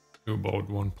to about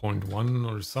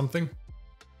 1.1 or something.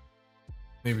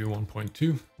 Maybe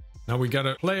 1.2. Now we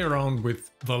gotta play around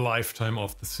with the lifetime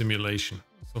of the simulation.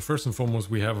 So first and foremost,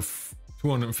 we have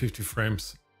 250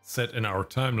 frames set in our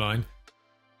timeline,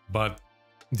 but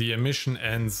the emission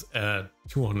ends at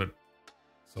 200.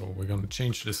 So we're going to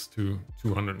change this to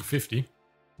 250.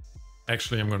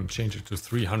 Actually, I'm going to change it to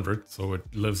 300, so it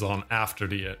lives on after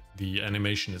the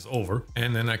animation is over.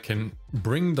 And then I can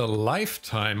bring the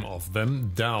lifetime of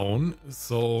them down.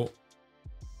 So,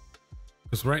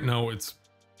 because right now it's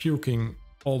puking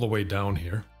all the way down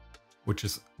here, which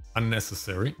is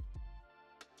unnecessary.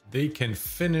 They can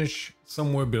finish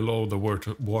somewhere below the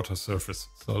water surface.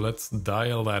 So let's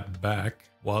dial that back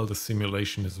while the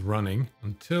simulation is running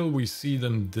until we see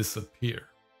them disappear.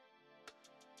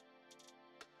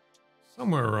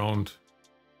 Somewhere around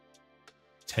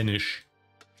 10-ish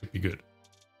should be good.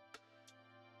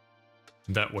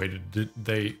 That way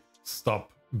they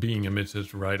stop being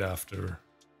emitted right after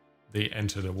they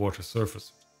enter the water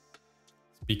surface.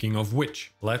 Speaking of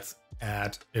which, let's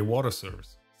add a water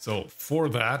surface. So for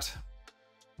that,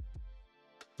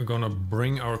 we're gonna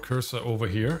bring our cursor over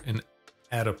here and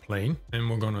add a plane, and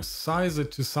we're gonna size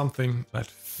it to something that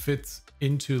fits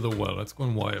into the well. Let's go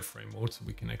in wireframe mode so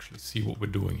we can actually see what we're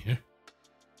doing here.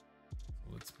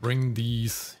 So let's bring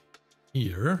these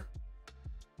here.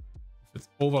 If it's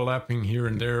overlapping here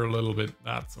and there a little bit,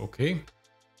 that's okay.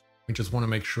 We just want to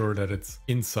make sure that it's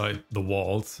inside the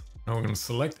walls. Now we're gonna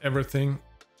select everything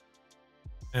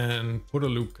and put a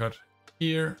loop cut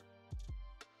here.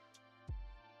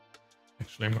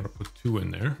 Actually, I'm going to put 2 in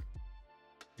there.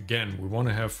 Again, we want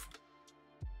to have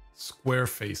square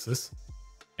faces,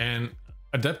 and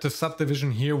adaptive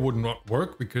subdivision here would not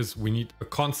work because we need a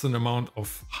constant amount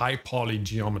of high poly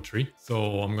geometry.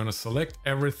 So I'm going to select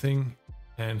everything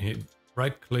and hit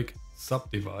right click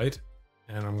subdivide,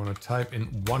 and I'm going to type in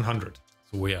 100.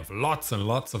 So we have lots and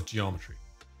lots of geometry.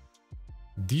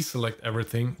 Deselect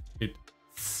everything, hit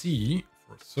C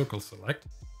for circle select,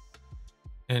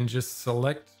 and just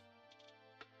select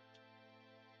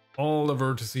all the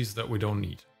vertices that we don't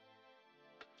need.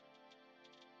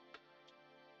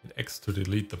 Hit X to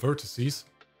delete the vertices.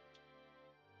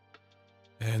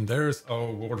 And there's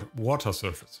our water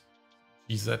surface.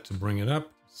 GZ to bring it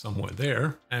up somewhere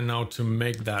there. And now to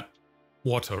make that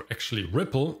water actually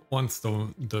ripple, once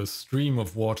the stream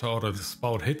of water out of the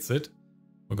spout hits it,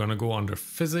 we're gonna go under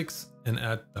physics and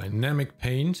add dynamic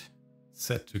paint,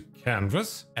 set to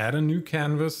canvas, add a new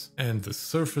canvas, and the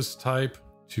surface type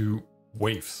to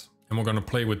waves. And we're gonna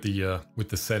play with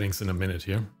the settings in a minute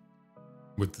here,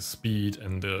 with the speed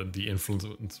and the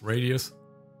influence radius.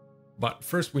 But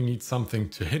first we need something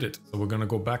to hit it. So we're gonna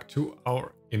go back to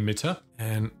our emitter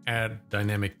and add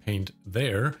dynamic paint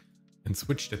there and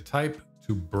switch the type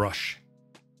to brush.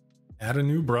 Add a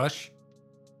new brush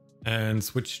and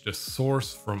switch the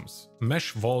source from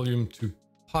mesh volume to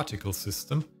particle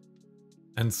system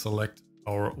and select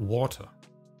our water,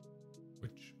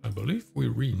 which I believe we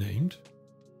renamed,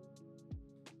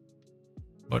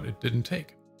 but it didn't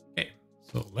take. Okay,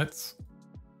 so let's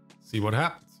see what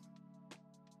happens.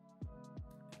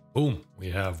 Boom,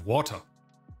 we have water.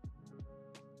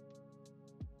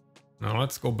 Now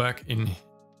let's go back in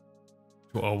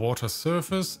to our water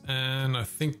surface, and I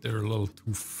think they're a little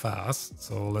too fast,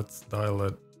 so let's dial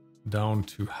it down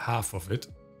to half of it.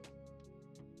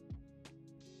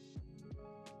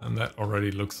 And that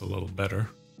already looks a little better.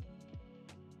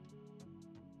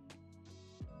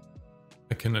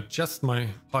 I can adjust my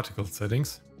particle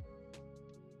settings,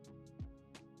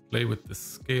 play with the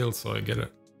scale so I get a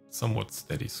somewhat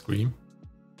steady stream,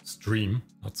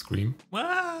 not scream.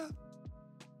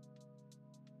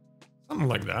 Something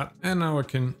like that. And now I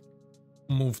can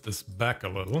move this back a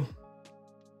little.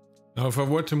 Now if I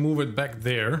were to move it back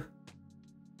there,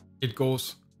 it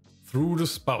goes through the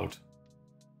spout.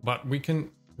 But we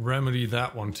can remedy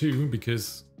that one too,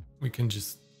 because we can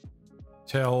just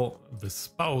tell the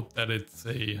spout that it's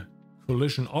a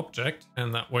collision object.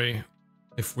 And that way,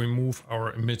 if we move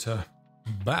our emitter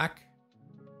back,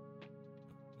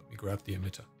 grab the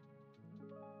emitter.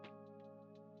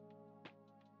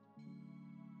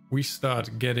 We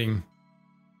start getting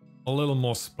a little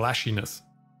more splashiness,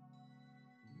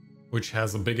 which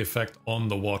has a big effect on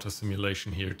the water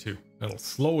simulation here too. It'll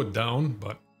slow it down,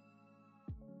 but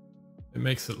it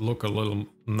makes it look a little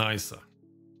nicer.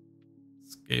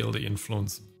 Scale the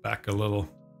influence back a little.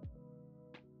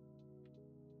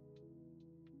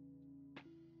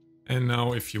 And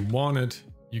now if you wanted,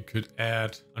 you could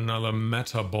add another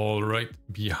meta ball right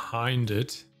behind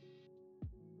it.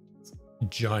 It's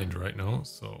giant right now,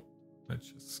 so let's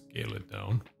just scale it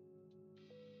down.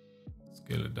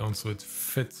 Scale it down so it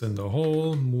fits in the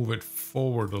hole, move it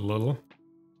forward a little.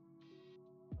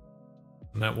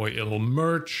 And that way it'll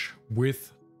merge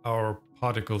with our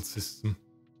particle system.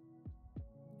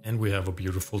 And we have a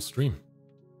beautiful stream.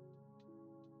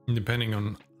 And depending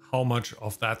on how much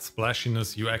of that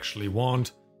splashiness you actually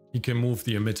want, you can move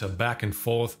the emitter back and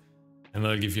forth and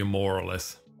that'll give you more or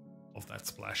less of that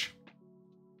splash.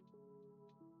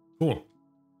 Cool.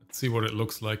 Let's see what it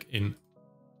looks like in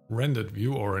rendered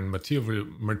view or in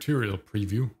material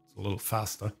preview. It's a little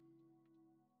faster.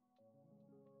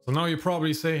 So now you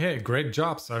probably say, hey, great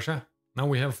job, Sasha. Now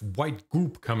we have white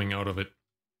goop coming out of it.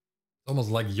 It's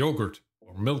almost like yogurt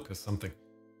or milk or something.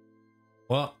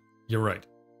 Well, you're right.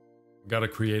 We gotta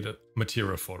create a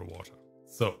material for the water.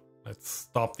 So let's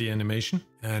stop the animation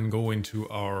and go into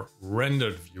our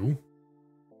rendered view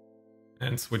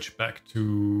and switch back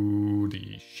to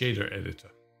the shader editor.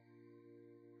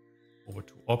 Over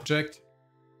to object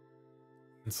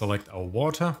and select our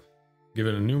water, give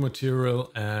it a new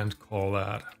material and call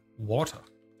that water.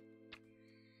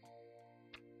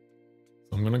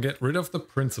 So I'm gonna get rid of the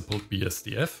principled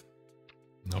BSDF.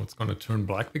 Now it's gonna turn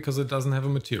black because it doesn't have a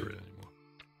material anymore.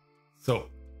 So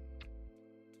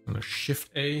I'm gonna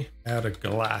Shift A, add a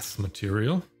glass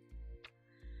material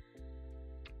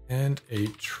and a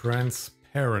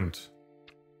transparent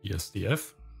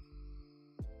BSDF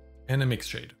and a mix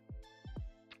shader.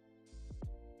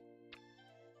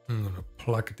 I'm gonna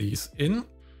plug these in.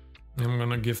 I'm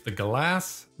gonna give the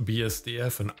glass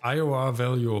BSDF an IOR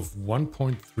value of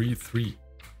 1.33,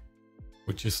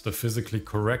 which is the physically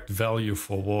correct value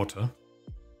for water.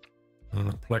 I'm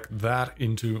gonna plug that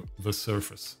into the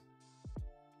surface.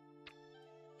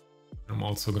 I'm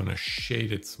also gonna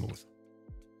shade it smooth.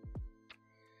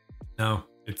 Now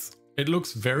it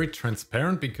looks very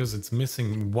transparent because it's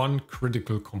missing one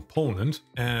critical component.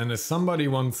 And as somebody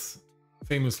once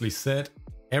famously said,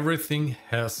 everything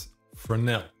has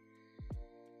Fresnel.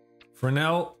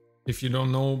 Fresnel, if you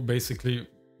don't know, basically,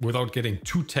 without getting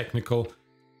too technical,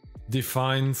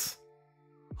 defines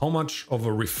how much of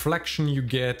a reflection you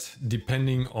get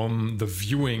depending on the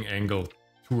viewing angle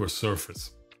to a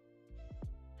surface.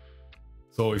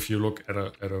 So if you look at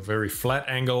a very flat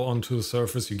angle onto the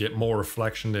surface, you get more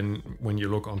reflection than when you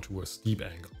look onto a steep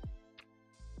angle.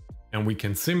 And we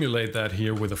can simulate that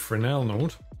here with a Fresnel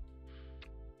node.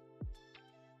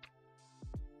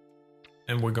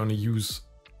 And we're going to use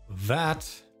that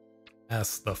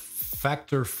as the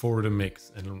factor for the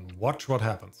mix. And watch what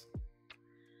happens.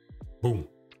 Boom.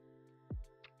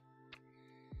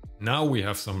 Now we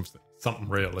have something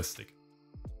realistic.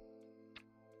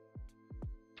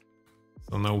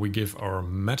 So now we give our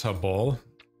meta ball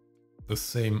the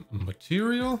same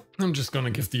material. I'm just going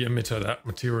to give the emitter that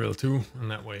material too, and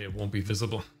that way it won't be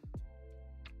visible.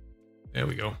 There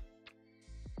we go.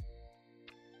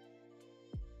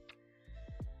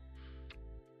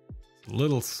 It's a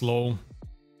little slow.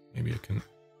 Maybe I can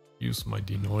use my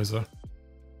denoiser.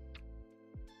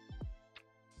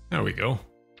 There we go.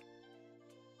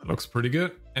 That looks pretty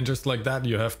good. And just like that,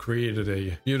 you have created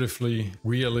a beautifully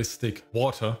realistic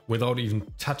water without even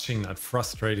touching that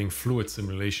frustrating fluid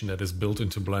simulation that is built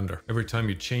into Blender. Every time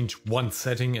you change one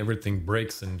setting, everything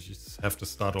breaks and you just have to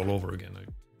start all over again.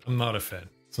 I'm not a fan.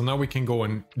 So now we can go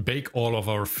and bake all of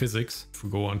our physics. If we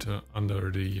go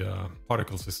under the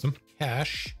particle system,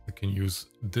 cache, we can use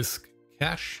disk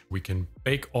cache. We can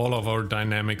bake all of our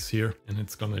dynamics here and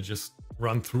it's gonna just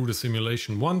run through the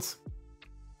simulation once.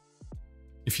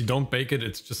 If you don't bake it,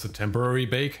 it's just a temporary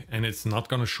bake and it's not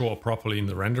going to show up properly in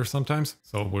the render sometimes.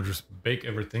 So we'll just bake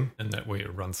everything and that way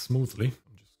it runs smoothly.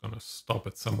 I'm just going to stop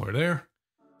it somewhere there.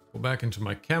 Go back into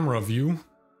my camera view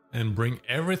and bring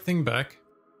everything back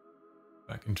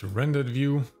into rendered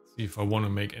view. See if I want to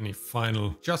make any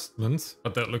final adjustments,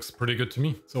 but that looks pretty good to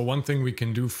me. So one thing we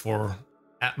can do for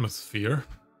atmosphere,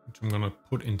 which I'm going to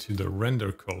put into the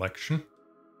render collection,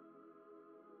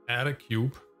 add a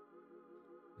cube.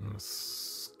 I'm going to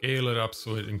scale it up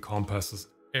so it encompasses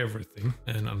everything.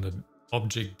 And under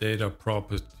object data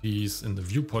properties in the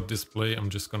viewport display, I'm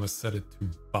just going to set it to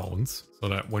bounds so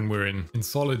that when we're in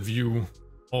solid view,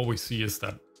 all we see is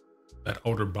that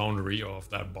outer boundary of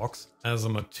that box. As a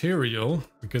material,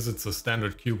 because it's a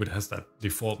standard cube, it has that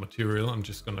default material. I'm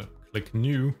just going to click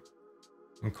new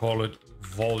and call it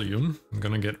volume. I'm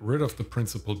going to get rid of the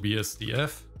principal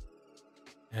BSDF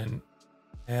and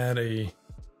add a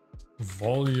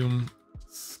volume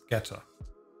scatter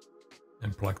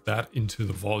and plug that into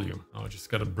the volume. Now I just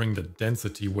got to bring the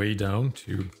density way down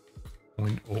to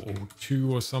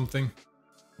 0.002 or something.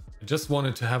 I just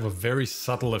wanted to have a very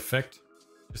subtle effect,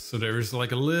 just so there is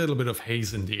like a little bit of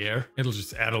haze in the air. It'll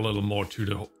just add a little more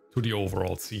to the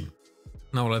overall scene.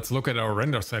 Now let's look at our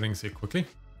render settings here quickly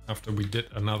after we did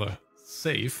another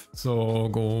save. So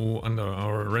go under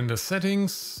our render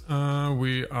settings.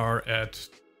 We are at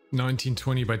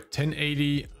 1920 by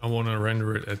 1080. I want to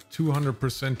render it at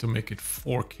 200% to make it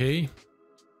 4K.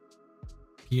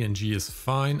 PNG is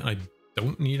fine. I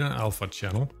don't need an alpha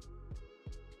channel.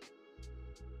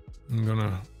 I'm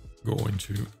gonna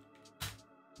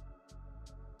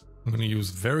use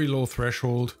very low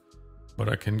threshold, but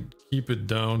I can keep it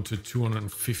down to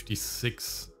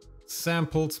 256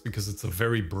 samples because it's a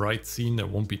very bright scene. There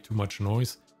won't be too much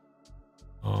noise.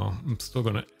 I'm still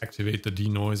gonna activate the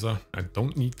denoiser. I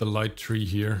don't need the light tree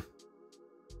here.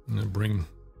 I'm gonna bring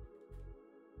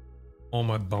all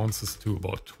my bounces to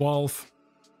about 12.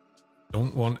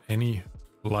 Don't want any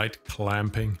light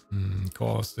clamping.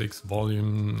 Caustics,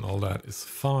 volume, all that is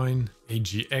fine.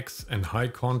 AGX and high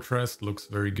contrast looks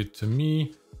very good to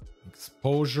me.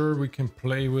 Exposure we can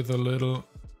play with a little,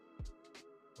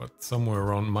 but somewhere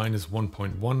around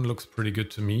 -1.1 looks pretty good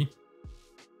to me.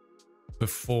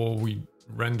 Before we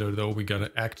render though, we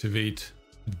gotta activate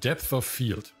depth of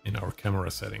field in our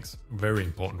camera settings. Very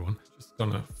important one. Just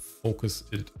gonna focus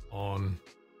it on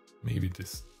maybe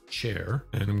this chair,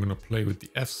 and I'm gonna play with the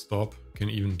f-stop. Can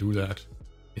even do that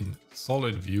in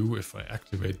solid view if I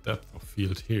activate depth of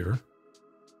field here.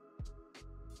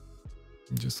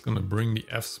 I'm just gonna bring the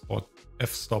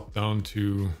f-stop down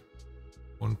to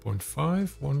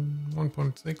 1.5,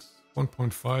 1.6,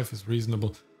 1.5 is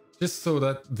reasonable. Just so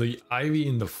that the ivy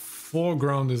in the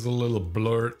foreground is a little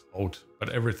blurred out, but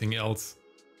everything else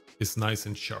is nice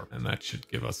and sharp. And that should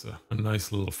give us a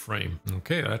nice little frame.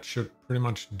 Okay, that should pretty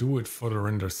much do it for the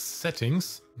render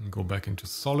settings. Go back into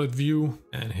solid view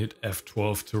and hit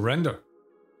F12 to render.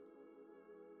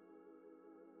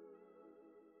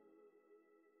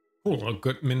 Cool, a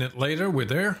good minute later we're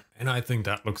there, and I think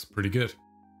that looks pretty good.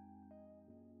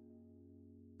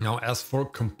 Now as for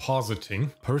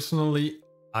compositing, personally,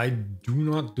 I do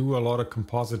not do a lot of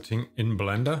compositing in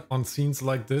Blender on scenes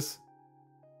like this.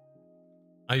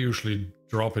 I usually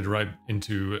drop it right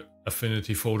into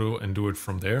Affinity Photo and do it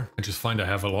from there. I just find I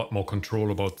have a lot more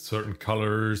control about certain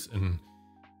colors and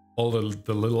all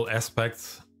the little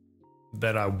aspects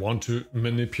that I want to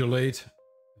manipulate.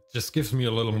 It just gives me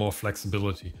a little more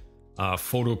flexibility.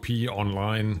 Photopea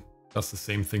online does the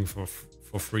same thing for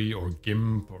free, or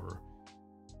GIMP, or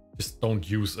just don't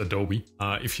use Adobe.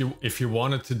 If you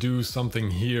wanted to do something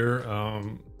here,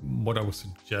 what I would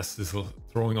suggest is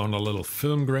throwing on a little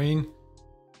film grain,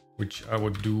 which I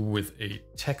would do with a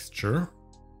texture.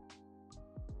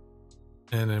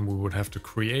 And then we would have to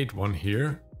create one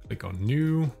here. Click on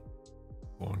new,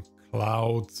 go on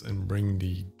clouds, and bring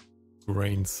the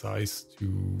grain size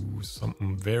to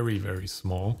something very, very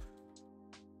small.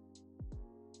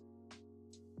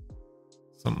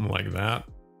 Something like that.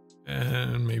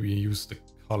 And maybe use the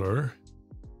color.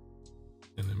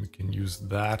 And then we can use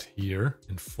that here.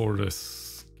 And for the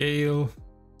scale,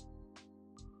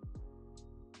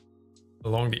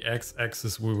 along the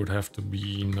x-axis we would have to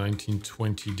be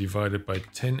 1920 divided by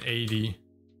 1080.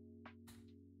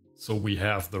 So we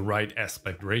have the right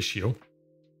aspect ratio.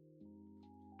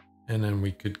 And then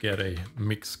we could get a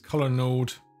mix color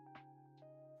node.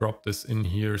 Drop this in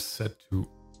here, set to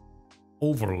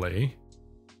overlay.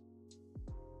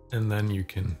 And then you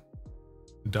can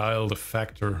dial the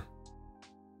factor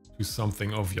to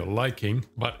something of your liking.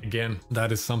 But again,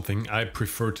 that is something I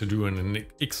prefer to do in an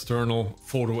external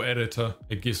photo editor.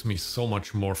 It gives me so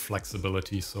much more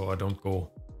flexibility, so I don't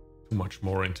go too much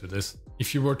more into this.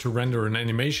 If you were to render an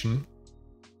animation,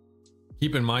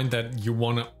 keep in mind that you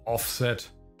want to offset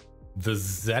the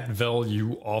Z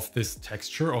value of this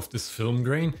texture, of this film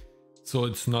grain, so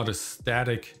it's not a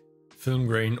static film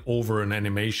grain over an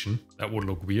animation. That would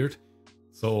look weird.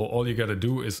 So all you gotta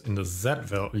do is in the Z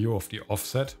value of the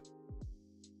offset,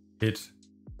 hit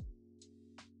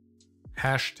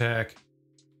hashtag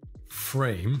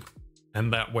frame,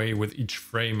 and that way with each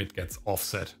frame it gets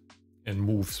offset and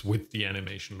moves with the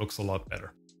animation. Looks a lot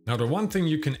better. Now, the one thing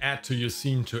you can add to your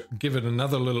scene to give it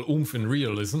another little oomph in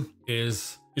realism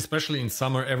is, especially in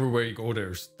summer, everywhere you go,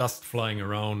 there's dust flying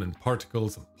around and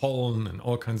particles and pollen and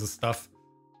all kinds of stuff.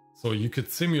 So you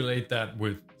could simulate that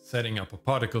with setting up a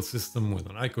particle system with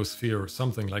an icosphere or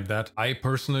something like that. I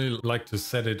personally like to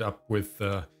set it up with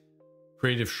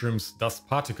Creative Shrimp's Dust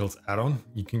Particles add-on.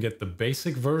 You can get the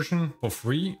basic version for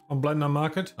free on Blender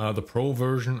Market. The pro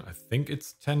version, I think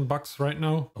it's $10 right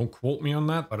now. Don't quote me on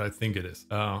that, but I think it is.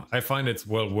 I find it's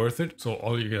well worth it. So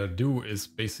all you gotta do is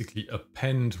basically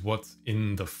append what's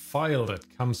in the file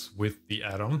that comes with the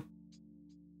add-on.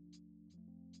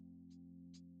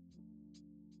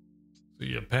 So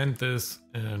you append this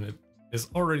and it is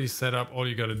already set up. All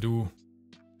you gotta do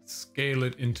is scale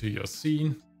it into your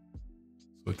scene.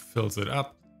 So it fills it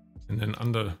up, and then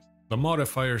under the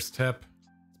modifiers tab,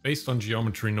 based on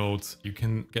geometry nodes, you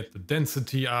can get the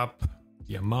density up,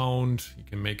 the amount, you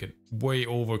can make it way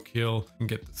overkill, you can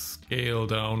get the scale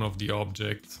down of the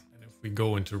object. And if we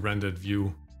go into rendered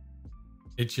view,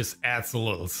 it just adds a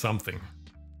little something.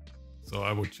 So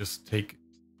I would just take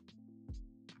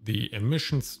the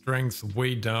emission strength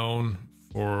way down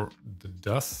for the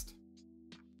dust,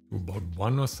 about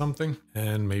 1 or something,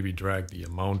 and maybe drag the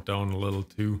amount down a little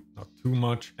too, not too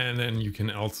much. And then you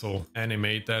can also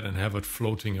animate that and have it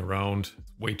floating around.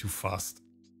 It's way too fast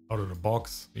out of the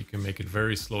box. You can make it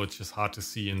very slow. It's just hard to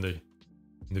see in the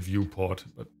viewport,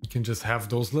 but you can just have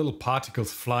those little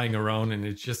particles flying around, and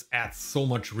it just adds so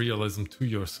much realism to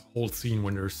your whole scene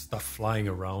when there's stuff flying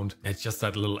around. It's just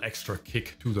that little extra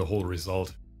kick to the whole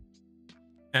result.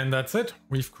 And that's it.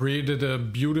 We've created a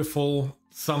beautiful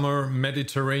summer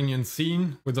Mediterranean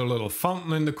scene with a little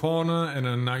fountain in the corner and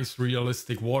a nice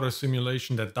realistic water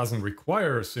simulation that doesn't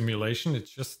require a simulation.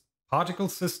 It's just particle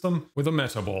system with a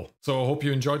meta ball. So I hope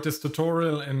you enjoyed this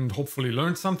tutorial and hopefully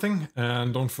learned something.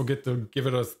 And don't forget to give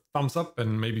it a thumbs up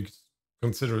and maybe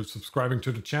consider subscribing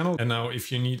to the channel. And now if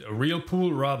you need a real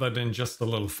pool rather than just a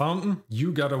little fountain,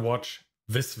 you gotta watch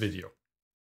this video.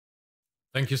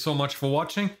 Thank you so much for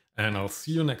watching, and I'll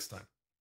see you next time.